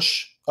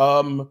establish,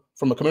 from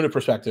a community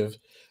perspective,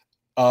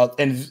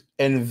 and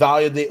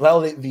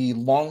validate the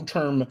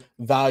long-term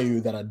value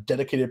that a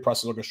dedicated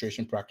process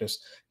orchestration practice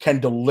can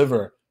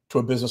deliver to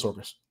a business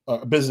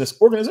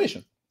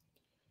organization.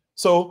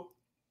 So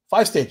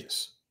 5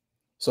 stages.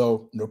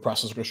 So no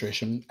process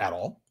orchestration at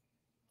all.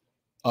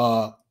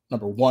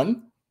 Number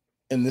 1,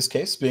 in this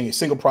case, being a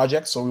single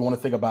project. So we want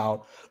to think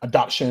about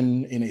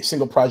adoption in a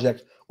single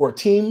project or a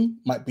team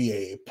might be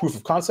a proof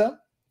of concept,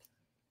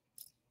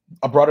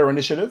 a broader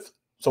initiative.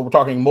 So we're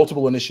talking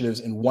multiple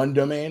initiatives in one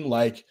domain,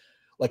 like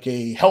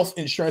a health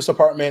insurance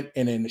department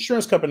in an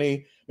insurance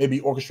company, maybe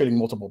orchestrating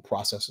multiple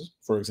processes,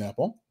 for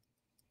example.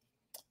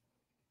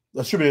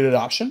 Distributed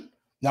adoption.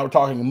 Now we're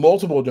talking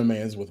multiple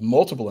domains with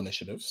multiple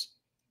initiatives.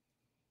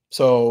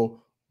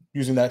 So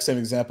using that same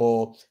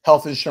example,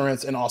 health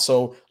insurance and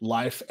also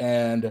life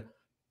and,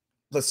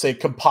 let's say,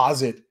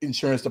 composite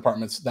insurance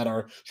departments that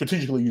are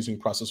strategically using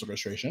process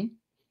orchestration.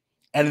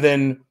 And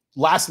then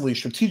lastly,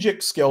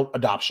 strategic scaled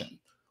adoption.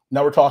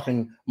 Now we're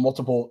talking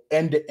multiple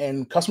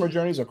end-to-end customer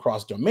journeys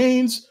across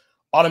domains,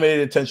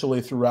 automated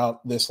intentionally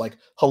throughout this like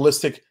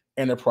holistic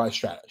enterprise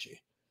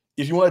strategy.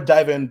 If you want to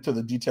dive into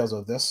the details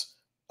of this,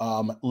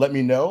 let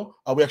me know.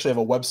 We actually have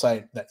a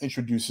website that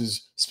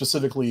introduces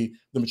specifically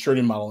the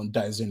maturity model and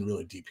dives in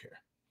really deep here.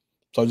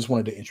 So I just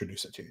wanted to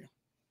introduce it to you.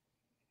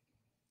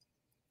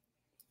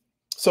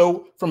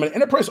 So from an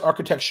enterprise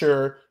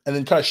architecture and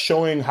then kind of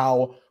showing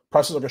how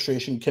process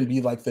orchestration can be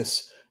like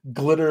this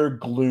glitter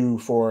glue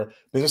for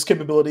business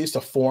capabilities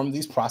to form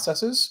these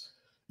processes,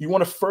 you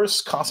want to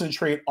first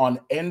concentrate on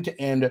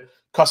end-to-end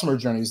customer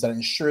journeys that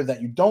ensure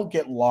that you don't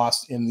get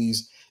lost in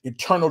these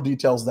eternal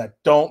details that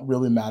don't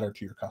really matter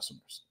to your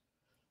customers.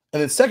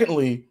 And then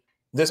secondly,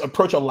 this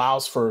approach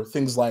allows for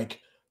things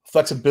like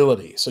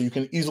flexibility. So you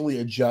can easily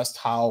adjust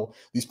how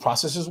these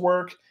processes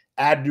work,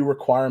 add new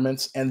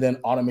requirements, and then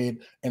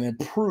automate and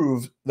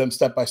improve them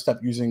step by step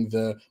using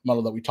the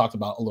model that we talked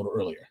about a little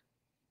earlier.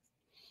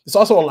 This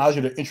also allows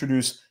you to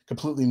introduce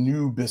completely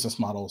new business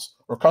models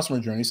or customer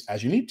journeys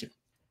as you need to.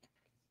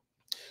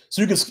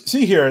 So you can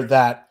see here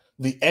that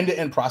the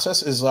end-to-end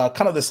process is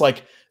kind of this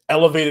like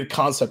elevated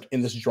concept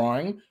in this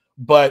drawing,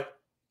 but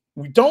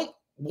we don't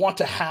want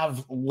to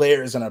have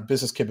layers in our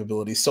business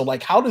capabilities. So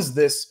like, how does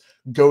this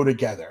go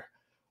together?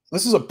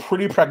 This is a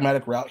pretty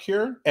pragmatic route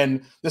here.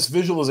 And this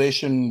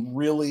visualization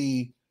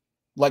really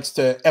likes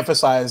to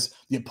emphasize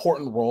the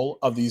important role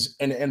of these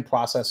end-to-end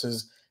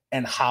processes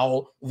and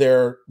how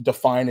they're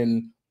defined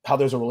and how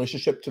there's a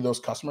relationship to those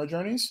customer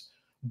journeys.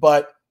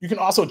 But you can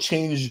also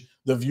change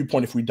the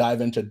viewpoint if we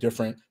dive into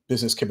different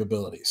business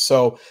capabilities.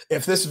 So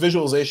if this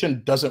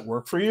visualization doesn't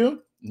work for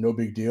you, no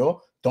big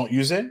deal. Don't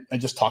use it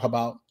and just talk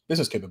about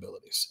business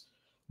capabilities.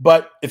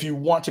 But if you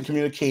want to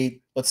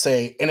communicate, let's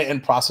say,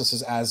 end-to-end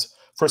processes as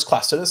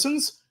first-class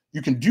citizens,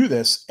 you can do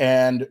this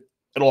and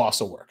it'll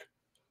also work.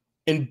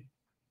 In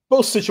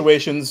both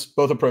situations,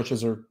 both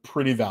approaches are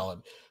pretty valid.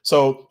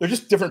 So they're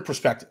just different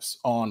perspectives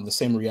on the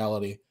same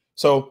reality.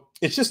 So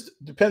it just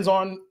depends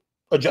on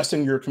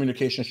adjusting your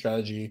communication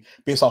strategy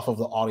based off of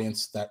the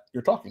audience that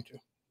you're talking to.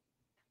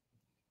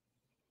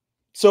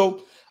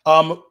 So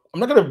I'm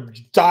not going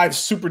to dive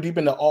super deep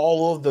into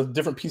all of the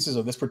different pieces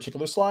of this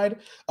particular slide,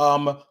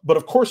 but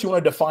of course you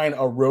want to define a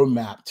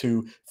roadmap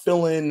to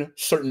fill in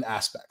certain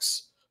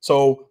aspects.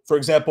 So for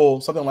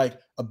example, something like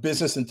a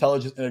business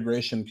intelligence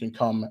integration can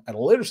come at a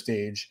later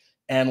stage,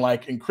 and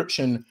like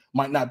encryption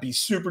might not be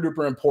super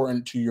duper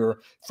important to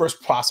your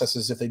first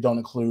processes if they don't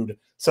include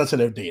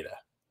sensitive data.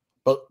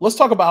 But let's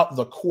talk about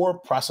the core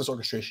process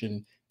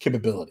orchestration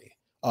capability.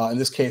 In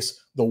this case,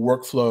 the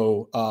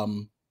workflow,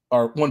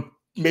 or one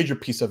major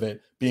piece of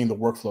it being the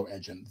workflow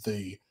engine,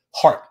 the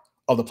heart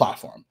of the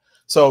platform.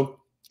 So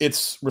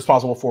it's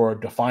responsible for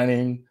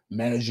defining,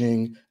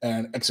 managing,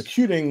 and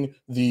executing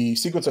the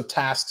sequence of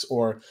tasks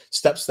or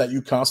steps that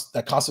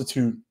that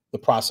constitute the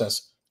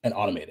process and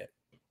automate it.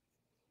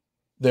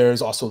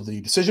 There's also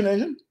the decision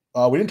engine.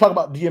 We didn't talk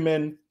about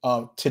DMN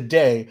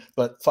today,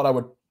 but thought I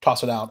would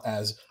toss it out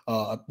as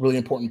a really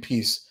important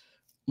piece.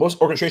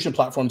 Most orchestration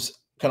platforms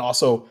can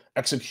also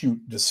execute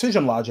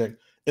decision logic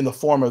in the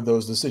form of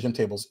those decision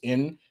tables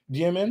in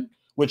DMN,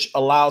 which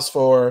allows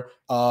for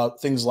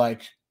things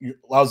like,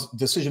 allows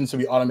decisions to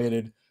be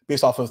automated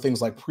based off of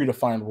things like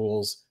predefined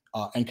rules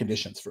and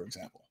conditions, for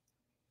example.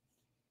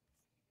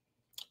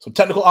 So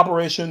technical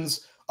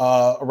operations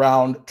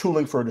around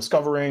tooling for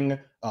discovering,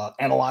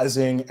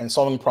 analyzing, and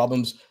solving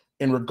problems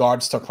in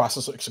regards to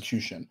process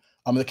execution.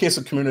 In the case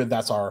of Camunda,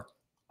 that's our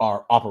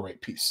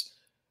operate piece.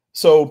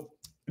 So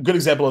a good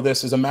example of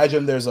this is,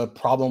 imagine there's a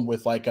problem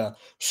with like a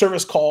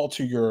service call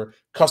to your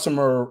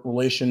customer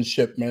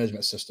relationship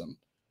management system.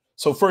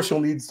 So first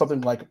you'll need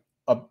something like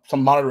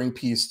some monitoring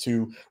piece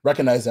to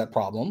recognize that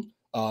problem,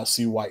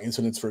 see why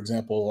incidents, for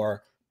example,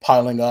 are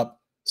piling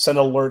up, send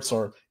alerts,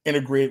 or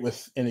integrate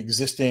with an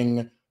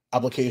existing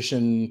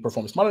application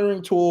performance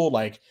monitoring tool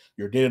like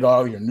your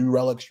Datadog, your New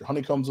Relics, your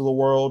Honeycombs of the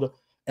world,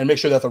 and make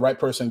sure that the right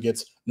person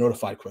gets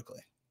notified quickly.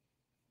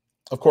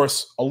 Of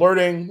course,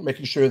 alerting,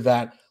 making sure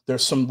that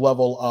there's some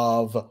level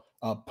of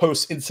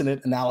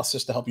post-incident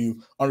analysis to help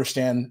you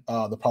understand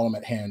the problem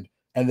at hand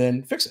and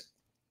then fix it.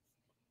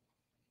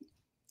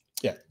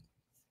 Yeah.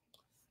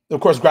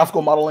 Of course,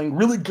 graphical modeling,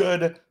 really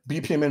good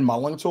BPMN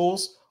modeling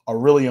tools are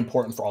really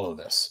important for all of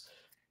this.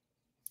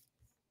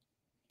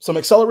 Some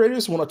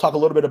accelerators, we want to talk a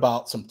little bit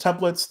about some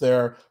templates.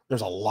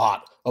 There's a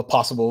lot of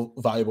possible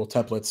valuable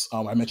templates.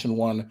 I mentioned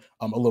one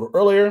a little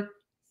earlier.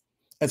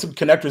 And some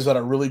connectors that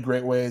are really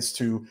great ways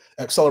to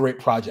accelerate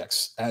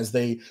projects as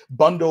they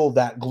bundle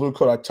that glue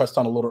code I touched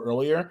on a little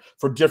earlier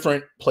for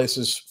different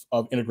places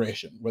of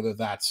integration, whether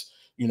that's,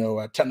 you know,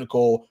 a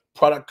technical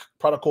product,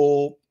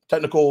 technical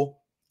protocol.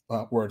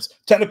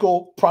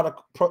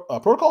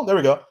 There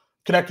we go.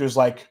 Connectors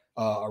like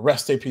a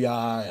REST API,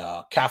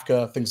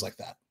 Kafka, things like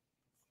that.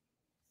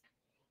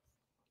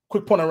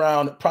 Quick point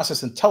around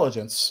process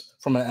intelligence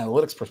from an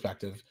analytics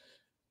perspective.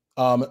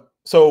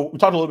 So we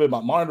talked a little bit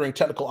about monitoring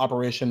technical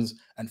operations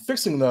and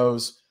fixing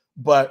those,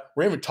 but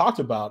we haven't talked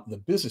about the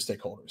business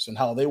stakeholders and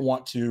how they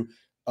want to,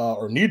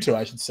 or need to,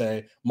 I should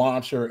say,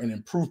 monitor and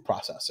improve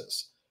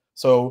processes.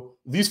 So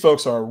these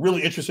folks are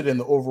really interested in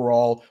the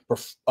overall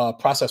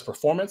process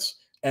performance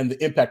and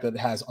the impact that it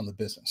has on the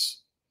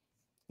business.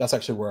 That's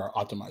actually where our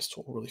optimized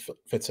tool really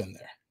fits in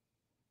there.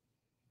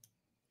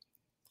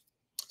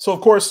 So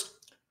of course,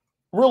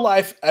 real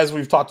life, as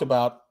we've talked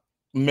about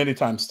many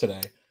times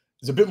today,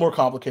 is a bit more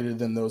complicated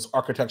than those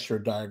architecture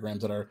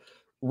diagrams that are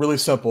really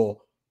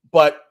simple,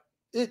 but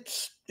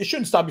it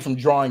shouldn't stop you from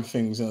drawing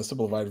things in a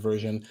simplified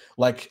version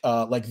like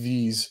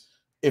these,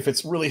 if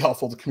it's really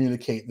helpful to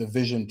communicate the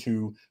vision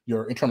to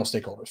your internal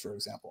stakeholders, for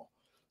example.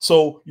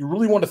 So you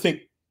really want to think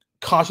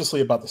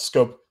consciously about the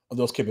scope of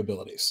those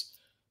capabilities.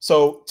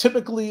 So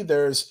typically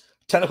there's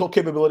technical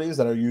capabilities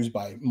that are used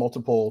by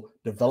multiple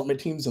development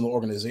teams in the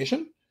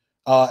organization,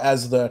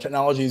 as the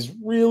technology is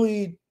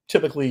really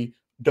typically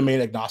domain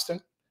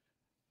agnostic.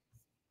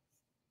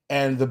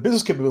 And the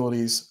business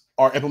capabilities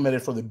are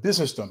implemented for the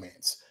business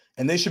domains,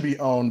 and they should be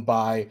owned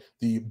by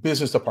the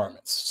business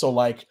departments. So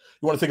like,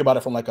 you want to think about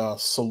it from like a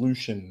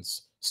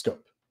solutions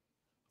scope.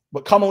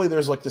 But commonly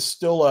there's like this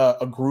still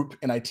a group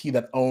in IT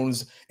that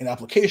owns an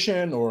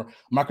application or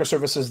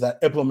microservices that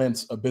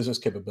implements a business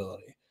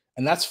capability.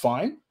 And that's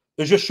fine.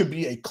 There just should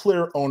be a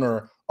clear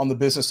owner on the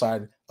business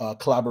side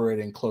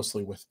collaborating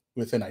closely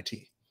within IT.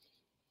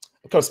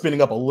 I'm kind of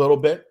spinning up a little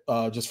bit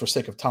just for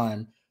sake of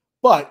time,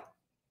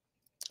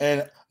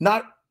 and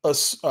not a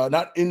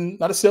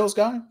sales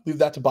guy, leave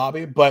that to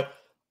Bobby, but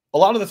a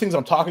lot of the things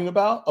I'm talking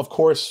about, of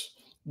course,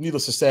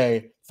 needless to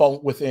say,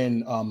 fall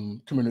within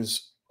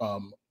Camunda's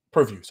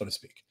purview, so to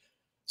speak.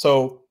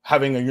 So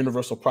having a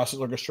universal process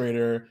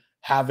orchestrator,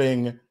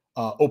 having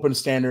open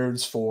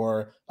standards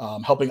for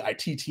helping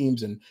IT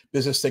teams and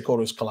business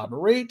stakeholders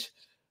collaborate,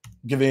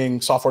 giving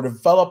software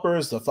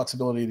developers the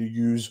flexibility to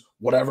use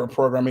whatever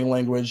programming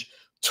language,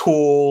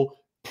 tool,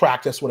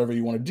 practice, whatever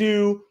you want to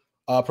do,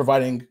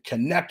 providing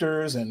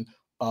connectors and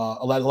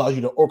allows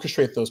you to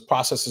orchestrate those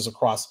processes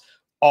across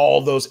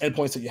all those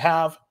endpoints that you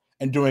have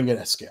and doing it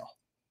at scale.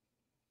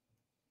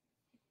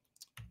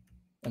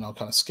 And I'll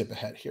kind of skip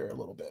ahead here a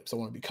little bit, so I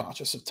want to be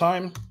conscious of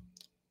time.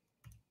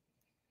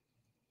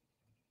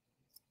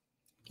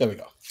 There we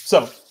go.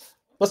 So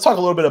let's talk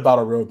a little bit about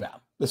a roadmap.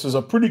 This is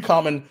a pretty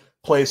common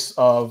place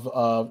of,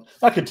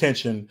 not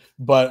contention,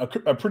 but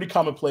a pretty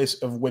common place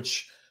of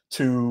which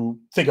to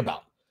think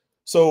about.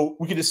 So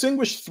we can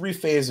distinguish three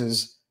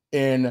phases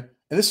and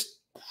this,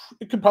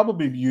 it could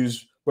probably be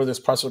used whether it's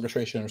process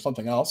orchestration or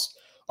something else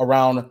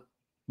around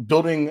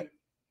building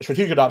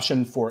strategic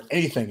adoption for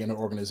anything in an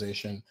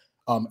organization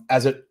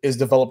as it is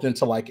developed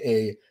into like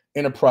a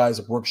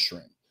enterprise work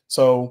stream.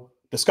 So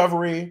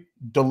discovery,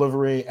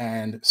 delivery,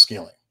 and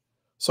scaling.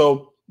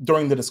 So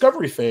during the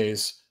discovery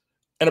phase,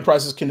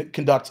 enterprises can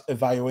conduct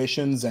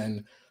evaluations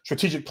and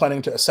strategic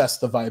planning to assess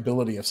the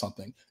viability of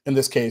something, in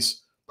this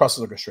case,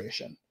 process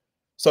orchestration.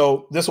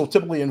 So this will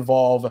typically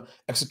involve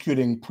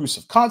executing proofs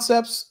of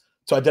concepts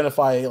to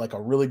identify like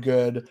a really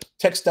good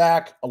tech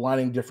stack,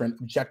 aligning different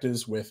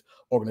objectives with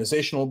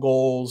organizational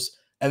goals,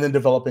 and then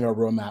developing a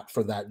roadmap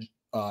for that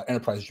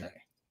enterprise journey.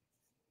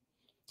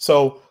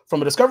 So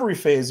from a discovery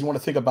phase, you want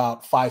to think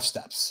about 5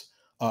 steps: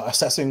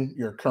 assessing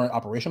your current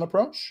operation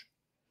approach,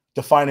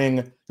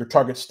 defining your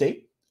target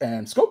state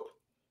and scope,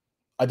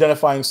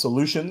 identifying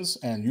solutions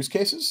and use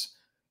cases,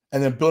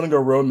 and then building a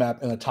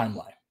roadmap and a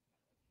timeline,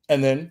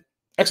 and then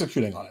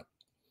executing on it,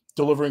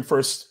 delivering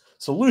first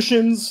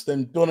solutions,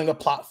 then building a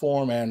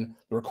platform and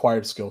the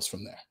required skills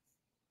from there.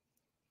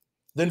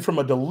 Then from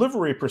a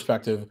delivery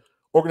perspective,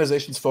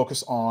 organizations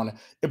focus on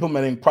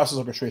implementing process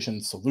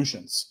orchestration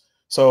solutions.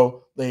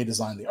 So they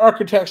design the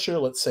architecture,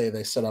 let's say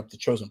they set up the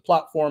chosen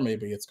platform,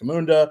 maybe it's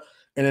Camunda,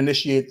 and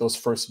initiate those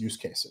first use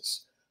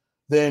cases.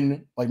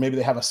 Then like maybe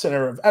they have a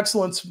center of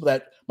excellence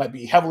that might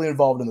be heavily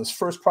involved in those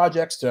first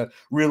projects to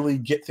really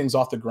get things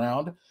off the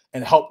ground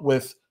and help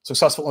with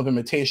successful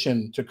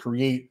implementation to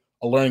create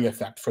a learning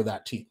effect for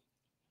that team.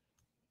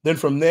 Then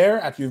from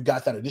there, after you've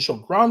got that additional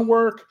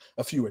groundwork,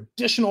 a few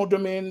additional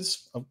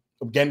domains,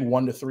 again,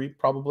 1 to 3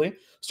 probably,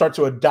 start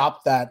to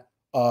adopt that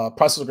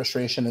process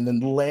orchestration and then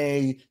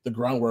lay the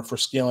groundwork for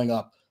scaling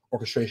up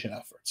orchestration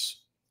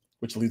efforts,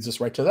 which leads us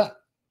right to that.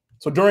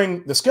 So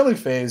during the scaling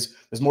phase,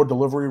 there's more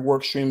delivery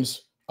work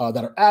streams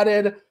that are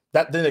added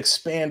that then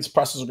expands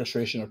process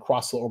orchestration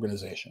across the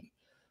organization.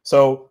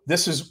 So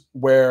this is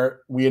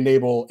where we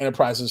enable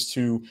enterprises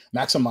to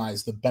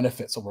maximize the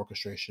benefits of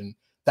orchestration.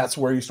 That's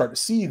where you start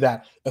to see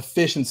that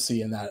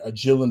efficiency and that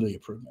agility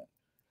improvement.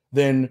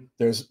 Then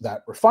there's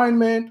that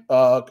refinement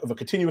of a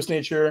continuous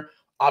nature,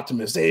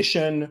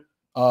 optimization,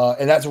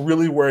 and that's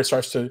really where you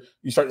start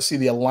to see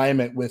the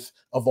alignment with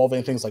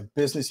evolving things like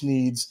business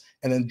needs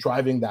and then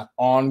driving that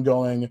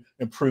ongoing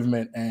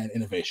improvement and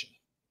innovation.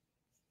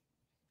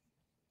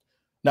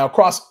 Now,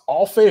 across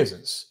all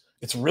phases,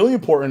 it's really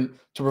important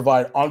to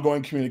provide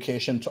ongoing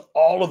communication to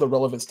all of the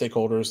relevant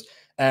stakeholders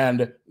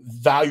and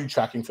value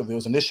tracking for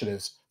those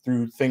initiatives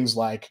through things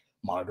like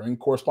monitoring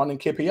corresponding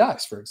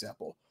KPIs, for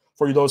example,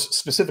 for those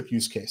specific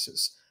use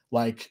cases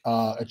like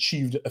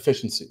achieved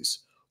efficiencies,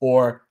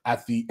 or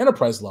at the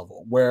enterprise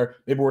level where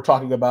maybe we're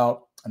talking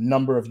about a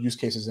number of use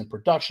cases in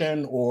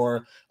production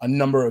or a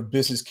number of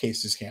business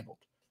cases handled.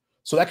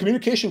 So that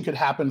communication could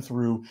happen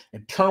through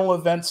internal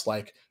events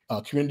like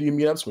community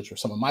meetups, which are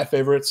some of my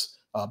favorites,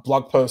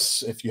 blog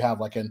posts, if you have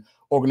like an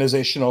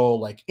organizational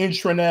like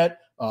intranet,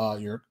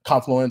 your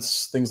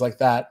Confluence, things like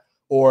that,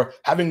 or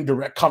having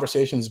direct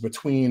conversations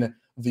between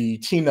the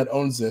team that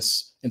owns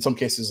this, in some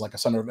cases like a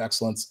center of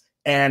excellence,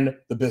 and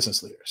the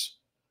business leaders.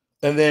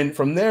 And then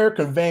from there,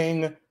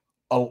 conveying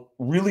a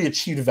really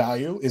achieved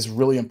value is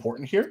really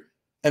important here.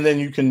 And then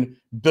you're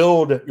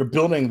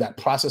building that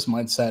process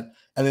mindset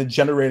and then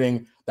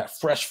generating that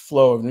fresh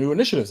flow of new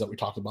initiatives that we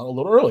talked about a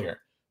little earlier.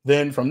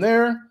 Then from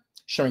there,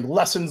 sharing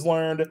lessons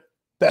learned,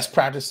 best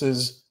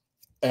practices,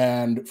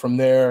 and from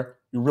there,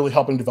 you're really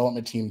helping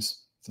development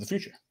teams for the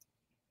future.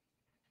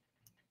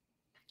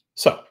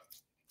 So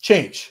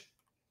change,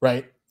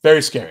 right?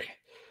 Very scary.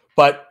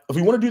 But if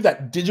we want to do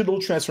that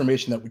digital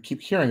transformation that we keep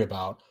hearing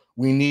about,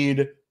 we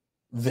need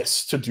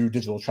this to do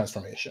digital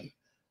transformation.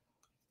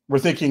 We're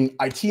thinking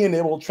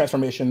IT-enabled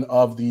transformation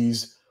of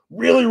these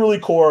really, really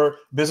core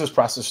business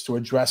processes to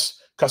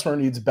address customer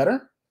needs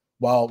better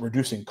while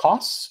reducing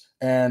costs,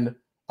 and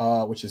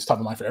which is top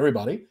of mind for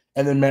everybody,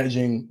 and then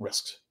managing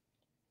risks.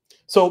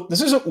 So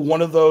this isn't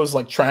one of those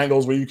like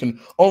triangles where you can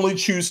only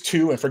choose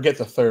 2 and forget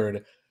the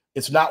third.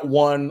 It's not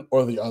one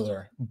or the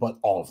other, but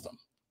all of them.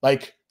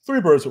 Like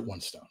 3 birds with 1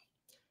 stone.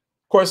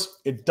 Of course,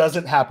 it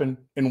doesn't happen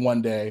in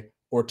 1 day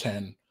or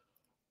 10.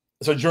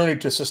 It's a journey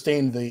to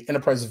sustain the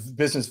enterprise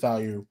business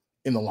value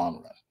in the long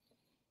run.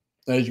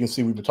 And as you can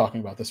see, we've been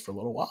talking about this for a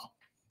little while.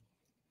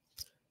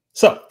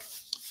 So,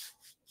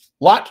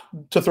 lot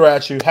to throw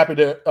at you. Happy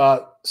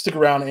to stick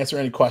around and answer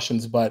any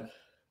questions, but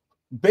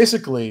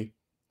basically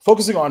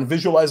focusing on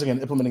visualizing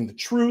and implementing the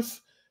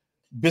truth,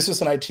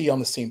 business and IT on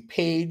the same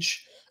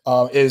page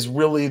is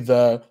really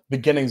the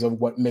beginnings of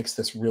what makes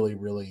this really,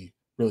 really,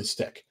 really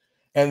stick.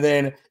 And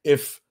then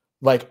if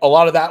like a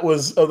lot of that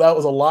was a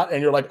lot,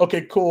 and you're like,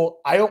 okay,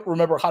 cool, I don't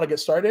remember how to get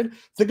started.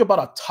 Think about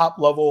a top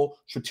level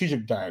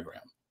strategic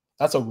diagram.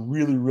 That's a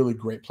really, really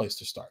great place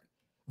to start.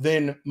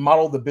 Then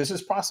model the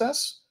business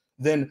process,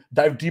 then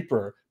dive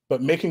deeper,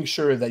 but making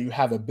sure that you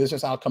have a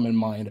business outcome in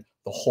mind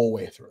the whole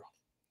way through.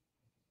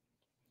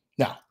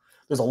 Now,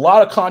 there's a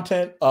lot of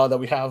content that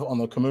we have on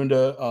the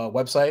Camunda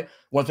website.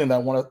 One thing that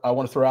I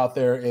want to throw out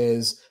there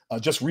is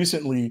just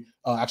recently,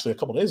 actually a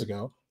couple days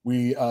ago,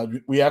 we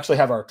actually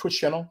have our Twitch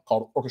channel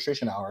called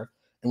Orchestration Hour,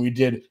 and we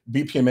did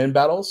BPMN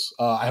battles.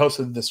 I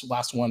hosted this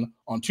last one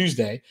on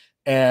Tuesday,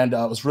 and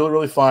it was really,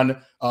 really fun.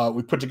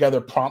 We put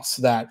together prompts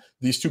that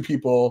these two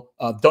people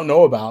don't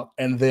know about,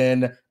 and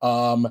then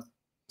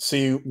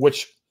see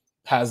which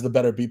has the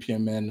better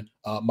BPMN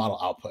model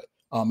output.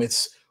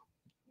 It's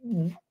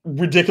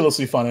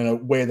ridiculously fun in a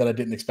way that I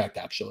didn't expect,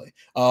 actually.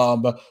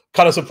 Kind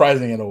of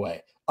surprising in a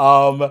way.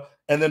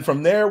 And then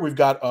from there, we've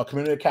got a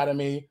community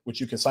academy, which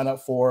you can sign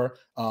up for.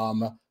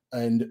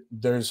 And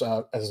there's,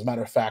 as a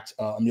matter of fact,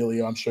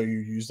 Emilio, I'm sure you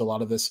used a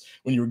lot of this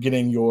when you were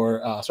getting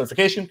your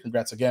certification.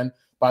 Congrats again,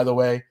 by the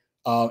way.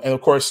 And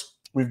of course,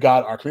 we've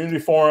got our community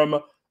forum,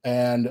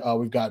 and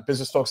we've got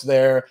business folks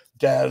there,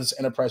 devs,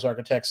 enterprise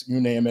architects,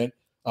 you name it.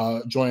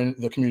 Join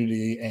the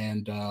community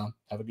and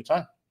have a good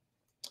time.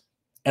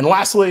 And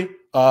lastly,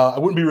 I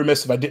wouldn't be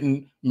remiss if I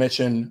didn't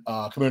mention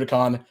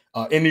ComunityCon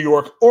in New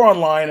York or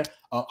online.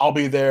 I'll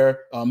be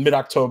there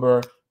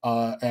mid-October,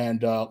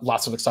 and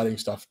lots of exciting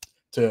stuff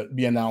to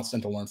be announced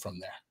and to learn from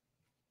there.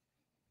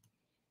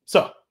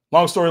 So,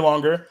 long story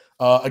longer.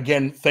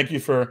 Again, thank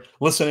you for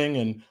listening,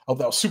 and I hope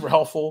that was super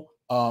helpful.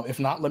 If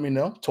not, let me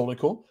know. Totally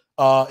cool.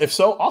 If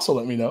so, also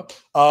let me know.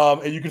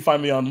 And you can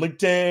find me on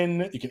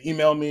LinkedIn. You can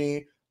email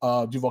me,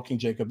 Duval King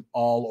Jacob,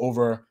 all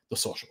over the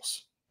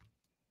socials.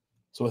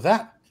 So with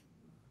that,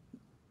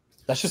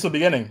 that's just the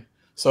beginning.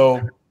 So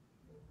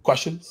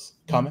questions,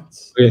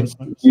 comments?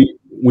 Okay.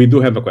 We do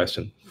have a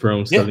question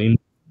from Salim. Yeah.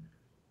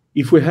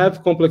 If we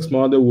have complex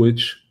model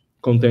which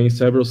contains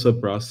several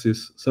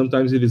sub-processes,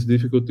 sometimes it is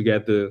difficult to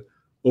get the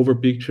over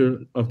picture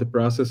of the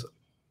process,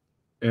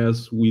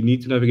 as we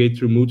need to navigate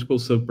through multiple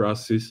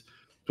sub-processes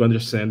to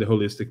understand the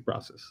holistic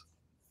process.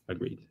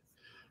 Agreed.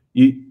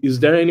 Is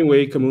there any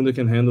way Camunda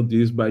can handle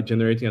this by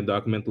generating a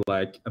document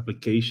like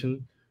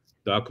application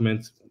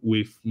document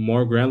with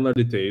more granular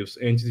details,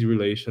 entity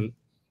relation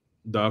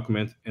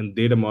document, and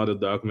data model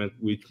document,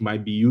 which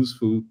might be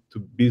useful to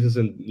business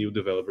and new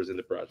developers in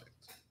the project?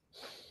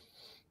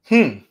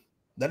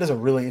 That is a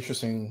really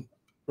interesting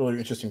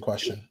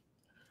question.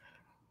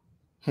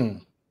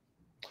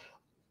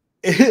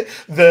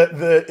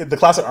 The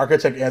classic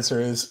architect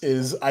answer is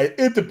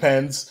it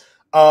depends.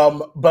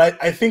 But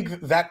I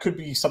think that could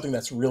be something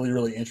that's really,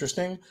 really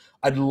interesting.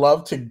 I'd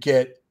love to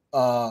get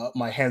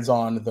my hands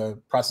on the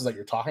process that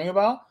you're talking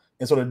about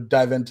and sort of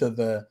dive into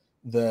the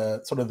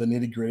sort of the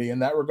nitty gritty in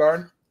that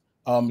regard,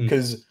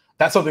 because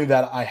that's something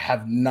that I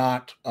have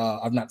not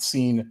I've not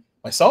seen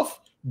myself.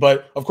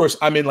 But of course,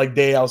 I'm in like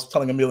I was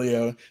telling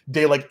Emilio,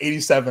 day like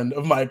 87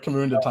 of my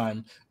Camunda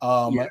time.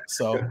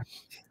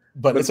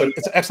 But it's an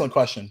excellent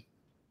question.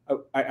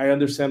 I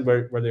understand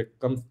where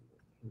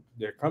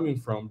they're coming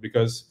from,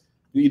 because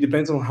it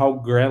depends on how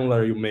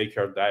granular you make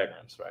your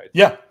diagrams, right?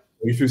 Yeah.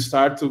 If you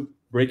start to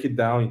break it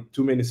down in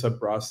too many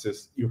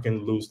sub-processes, you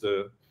can lose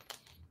the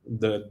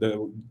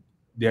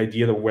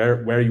idea of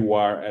where you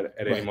are at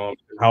any moment.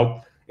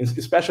 How,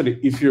 especially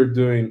if you're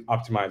doing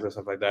optimize or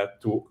stuff like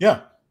that, to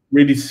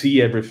really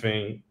see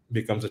everything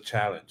becomes a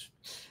challenge.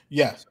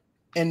 Yeah,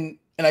 and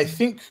I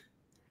think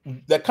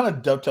that kind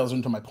of dovetails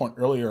into my point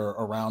earlier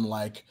around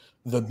like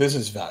the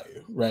business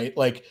value, right?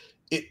 Like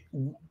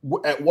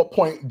at what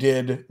point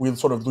did we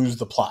sort of lose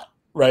the plot,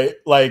 right?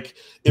 Like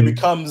it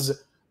becomes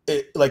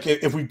like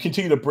if we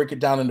continue to break it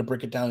down,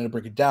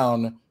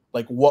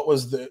 like what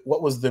was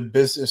the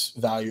business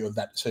value of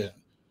that decision?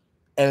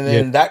 And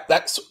then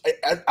that's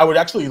I would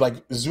actually like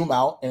zoom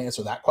out and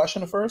answer that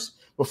question first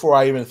before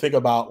I even think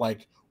about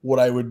like what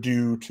I would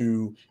do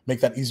to make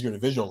that easier to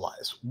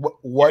visualize.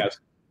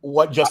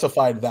 What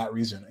justified that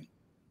reasoning?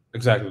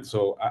 Exactly.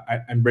 So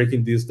I'm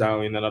breaking this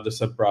down in another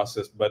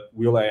sub-process, but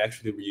will I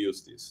actually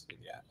reuse this?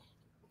 Yeah.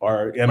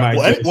 Or am I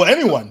just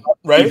anyone,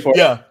 right? For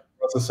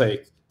the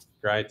sake,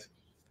 right?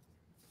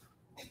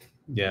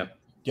 Yeah.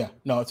 Yeah.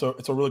 No, it's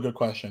a really good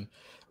question.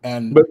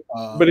 And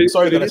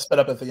sorry that I sped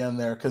up at the end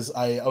there because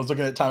I was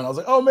looking at time and I was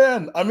like, oh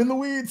man, I'm in the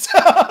weeds.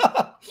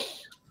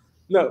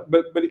 No,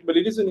 but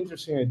it is an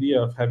interesting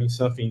idea of having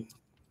something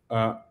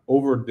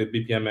over the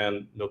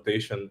BPMN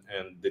notation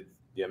and the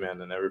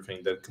DMN and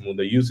everything that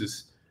Camunda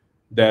uses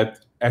that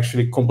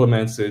actually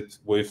complements it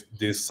with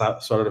this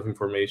sort of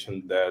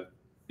information that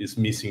is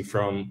missing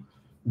from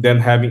then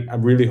having a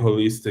really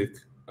holistic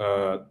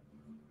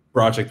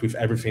project with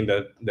everything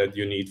that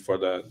you need for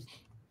the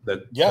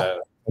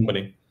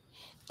company.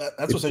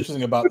 That's what's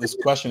interesting about this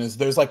question is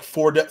there's like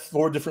four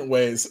different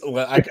ways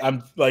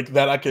I'm like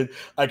that I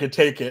could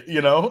take it,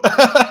 you know.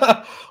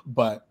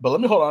 but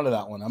let me hold on to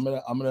that one. I'm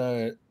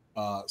gonna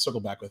circle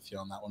back with you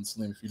on that one,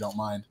 Salim, if you don't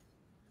mind.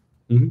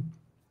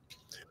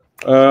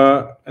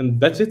 And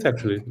that's it.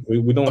 Actually,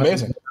 we don't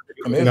amazing.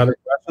 have other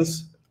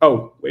questions.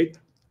 Oh wait,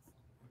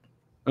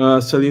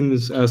 Celine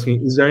is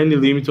asking, is there any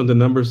limit on the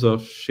numbers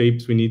of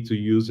shapes we need to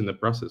use in the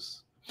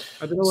process?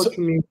 I don't know So, what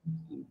you mean,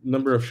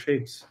 number of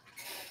shapes.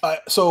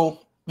 so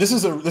that's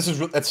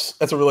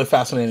a really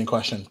fascinating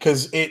question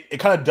because it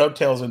kind of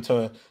dovetails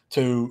into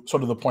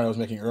sort of the point I was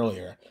making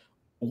earlier.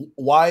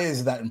 Why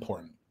is that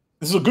important?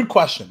 This is a good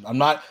question. I'm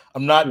not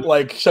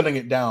like shutting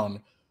it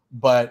down,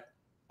 but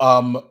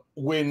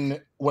when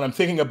I'm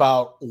thinking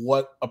about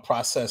what a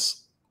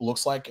process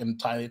looks like and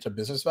tying it to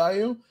business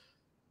value,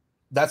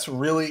 that's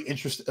really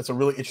interesting. That's a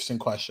really interesting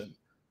question.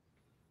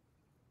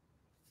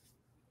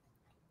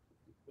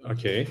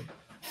 Okay.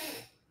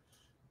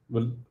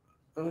 Well,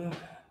 uh,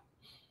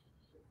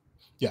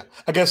 Yeah,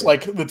 I guess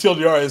like the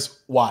TLDR is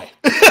why.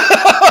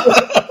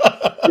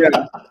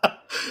 yeah,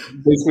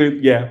 basically,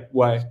 yeah.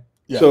 Why?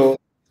 Yeah. So,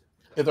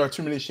 If there are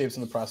too many shapes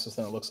in the process,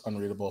 then it looks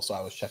unreadable. So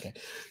I was checking.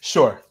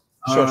 Sure.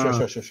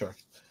 uh, Sure.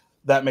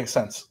 That makes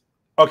sense.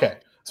 Okay.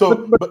 So,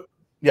 but but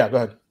yeah, go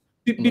ahead.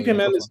 No, yeah, BPMN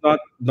go for is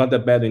not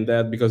that bad in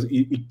that because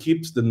it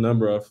keeps the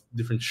number of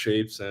different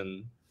shapes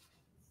and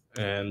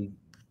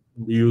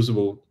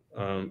reusable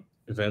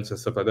events and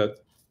stuff like that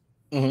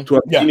it. Mhm. to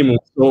a Yeah.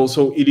 minimum.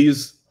 So it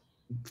is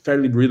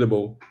fairly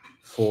readable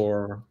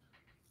for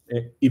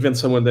even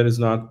someone that is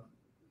not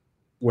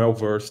well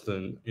versed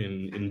in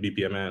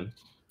BPMN.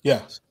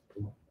 Yeah.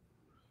 So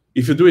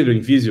if you do it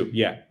in Visio,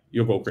 yeah,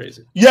 you'll go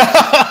crazy.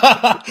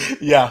 Yeah.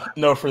 Yeah.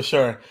 No, for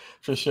sure.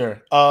 For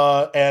sure.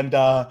 And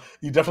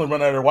you definitely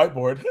run out of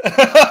whiteboard.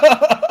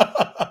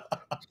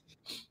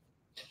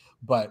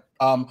 But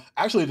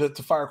actually,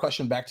 to fire a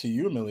question back to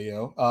you,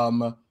 Emilio,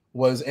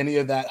 was any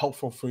of that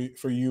helpful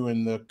for you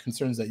in the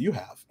concerns that you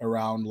have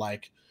around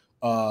like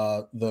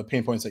the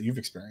pain points that you've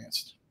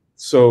experienced?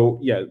 So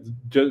yeah,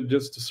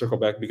 just to circle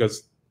back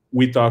because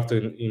we talked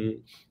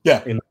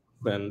Yeah. in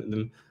and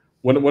then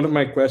one of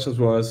my questions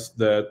was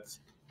that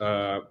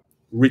uh,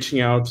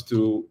 reaching out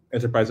to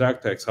enterprise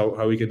architects,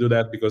 how we can do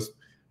that because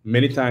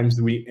many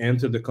times we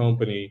enter the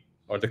company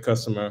or the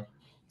customer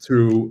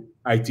through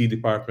IT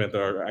department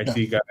or Yeah.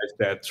 IT guys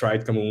that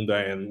tried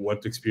Camunda and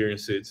want to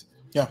experience it,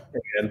 Yeah.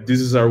 and this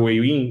is our way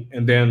in.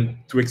 And then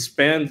to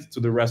expand to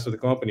the rest of the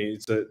company,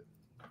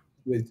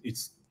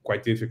 it's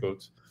quite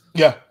difficult.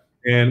 Yeah.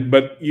 And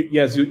but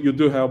yes, you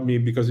do help me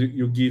because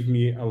you give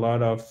me a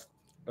lot of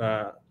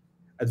uh,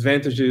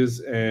 advantages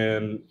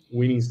and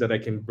winnings that I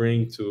can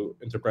bring to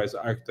enterprise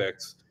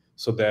architects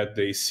so that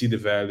they see the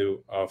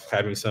value of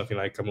having something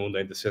like Camunda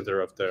in the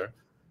center of their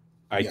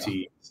Yeah.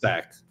 IT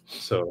stack.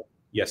 So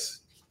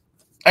yes.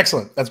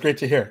 Excellent. That's great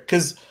to hear.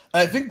 Because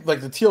I think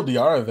like the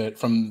TLDR of it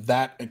from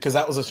that, because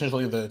that was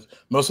essentially the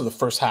most of the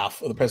first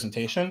half of the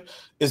presentation,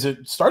 is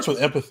it starts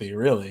with empathy,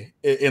 really,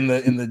 in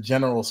the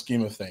general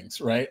scheme of things,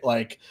 right?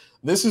 Like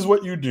this is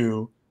what you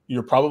do.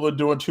 You're probably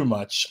doing too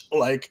much.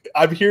 Like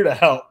I'm here to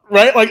help,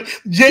 right? Like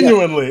Yeah.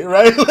 genuinely,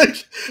 right?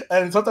 Like,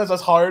 and sometimes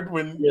that's hard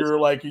when Yes. you're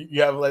like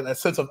you have like that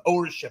sense of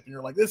ownership, and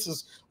you're like, this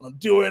is what I'm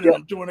doing, Yeah. and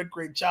I'm doing a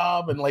great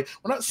job. And like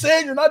we're not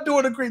saying you're not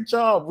doing a great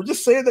job. We're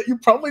just saying that you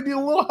probably need a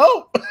little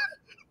help.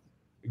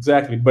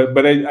 Exactly. But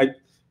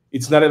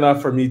it's not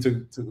enough for me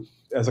to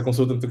as a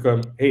consultant to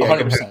come. Hey, I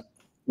can help 100%.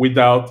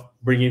 without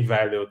bringing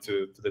value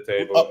to the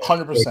table. And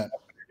 100%.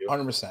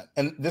 100%.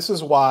 And this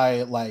is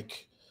why,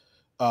 like,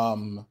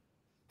 um,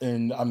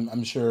 and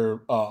I'm sure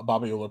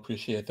Bobby will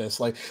appreciate this.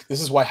 Like,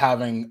 this is why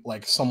having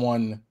like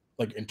someone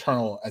like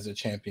internal as a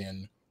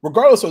champion,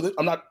 regardless of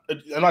I'm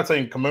not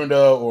saying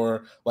Camunda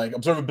or like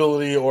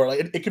observability or like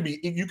it could be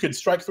you could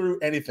strike through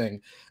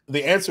anything.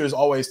 The answer is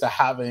always to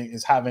having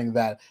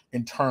that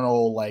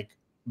internal like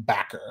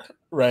backer,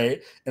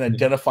 right? And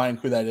identifying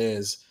who that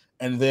is,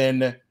 and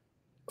then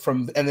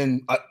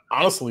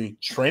honestly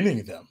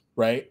training them,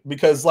 right?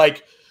 Because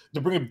like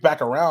to bring it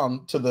back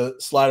around to the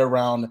slide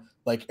around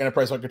like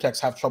enterprise architects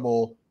have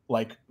trouble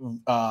like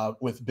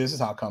with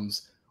business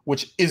outcomes,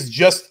 which is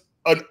just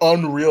an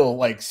unreal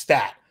like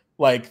stat.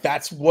 Like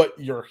that's what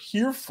you're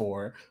here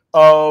for.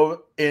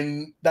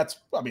 And that's,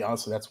 I mean,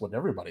 honestly, that's what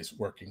everybody's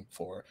working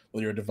for,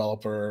 whether you're a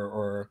developer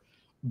or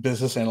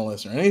business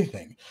analyst or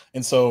anything.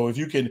 And so if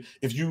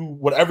you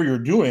whatever you're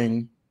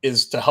doing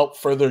is to help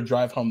further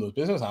drive home those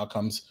business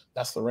outcomes,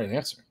 that's the right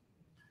answer.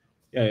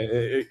 Yeah,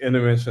 and I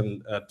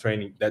mentioned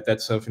training.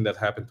 That's something that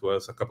happened to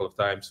us a couple of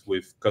times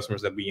with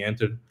customers that we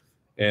entered.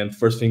 And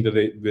first thing that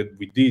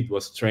we did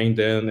was train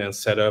them and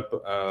set up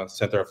a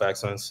center of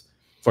excellence.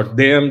 For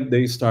them,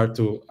 they start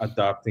to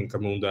adopting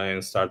Camunda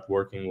and start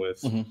working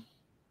with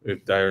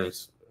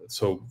diagrams.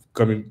 So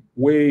coming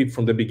way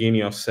from the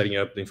beginning of setting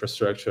up the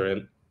infrastructure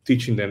and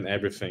teaching them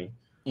everything,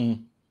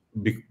 Mm.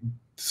 be,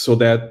 so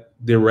that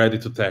they're ready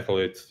to tackle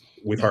it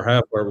with Yeah. our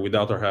help or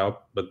without our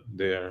help, but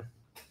they're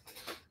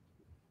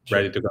Sure.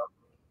 ready to go.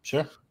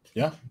 Sure.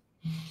 Yeah.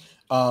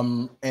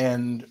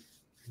 And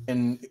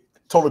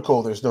totally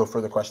cool. There's no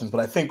further questions, but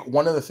I think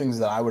one of the things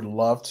that I would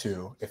love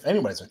to, if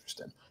anybody's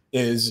interested,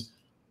 is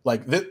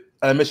like this.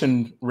 I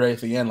mentioned right at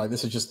the end, like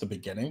this is just the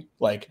beginning.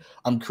 Like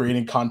I'm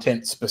creating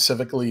content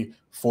specifically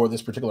for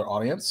this particular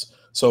audience.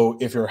 So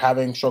if you're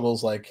having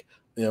struggles like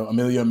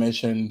Emilio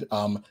mentioned,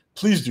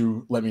 please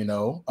do let me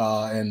know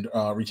and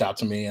reach out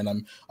to me. And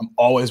I'm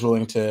always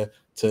willing to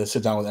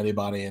sit down with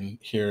anybody and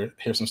hear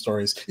some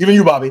stories. Even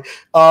you, Bobby.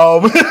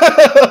 So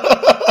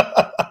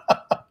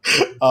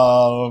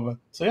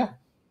yeah.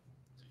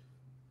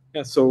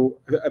 Yeah, so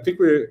I think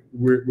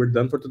we're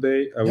done for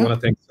today. I want to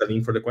thank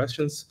Salim for the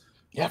questions.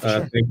 Yeah, for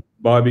sure. Thank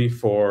Bobby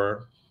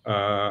for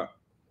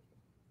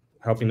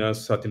helping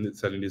us setting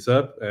this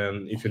up.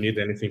 And if you need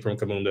anything from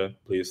Camunda,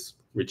 please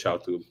reach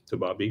out to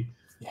Bobby.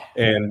 Yeah.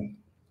 And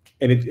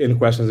any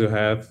questions you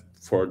have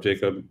for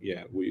Jacob,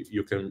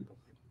 you can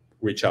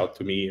reach out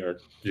to me or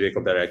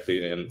Jacob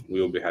directly, and we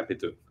will be happy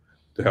to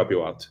help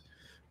you out.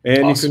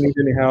 And Awesome. if you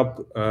need any help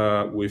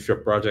with your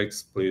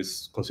projects,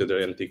 please consider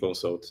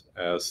NTConsult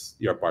as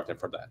your partner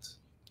for that.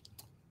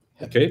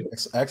 Okay.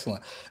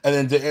 Excellent. And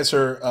then to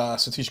answer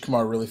Satish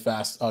Kumar really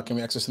fast, can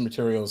we access the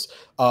materials?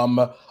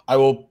 I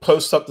will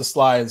post up the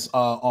slides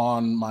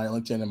on my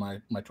LinkedIn and my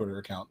Twitter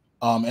account.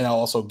 And I'll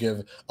also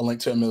give a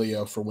link to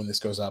Emilio for when this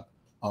goes up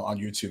on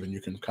YouTube, and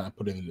you can kind of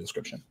put it in the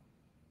description.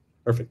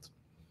 Perfect.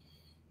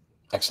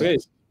 Excellent.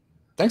 Okay.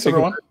 Thanks,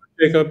 everyone.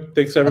 Jacob.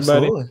 Thanks,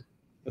 everybody. Absolutely.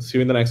 I'll see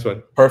you in the next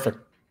one. Perfect.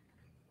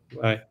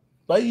 Bye.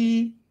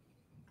 Bye.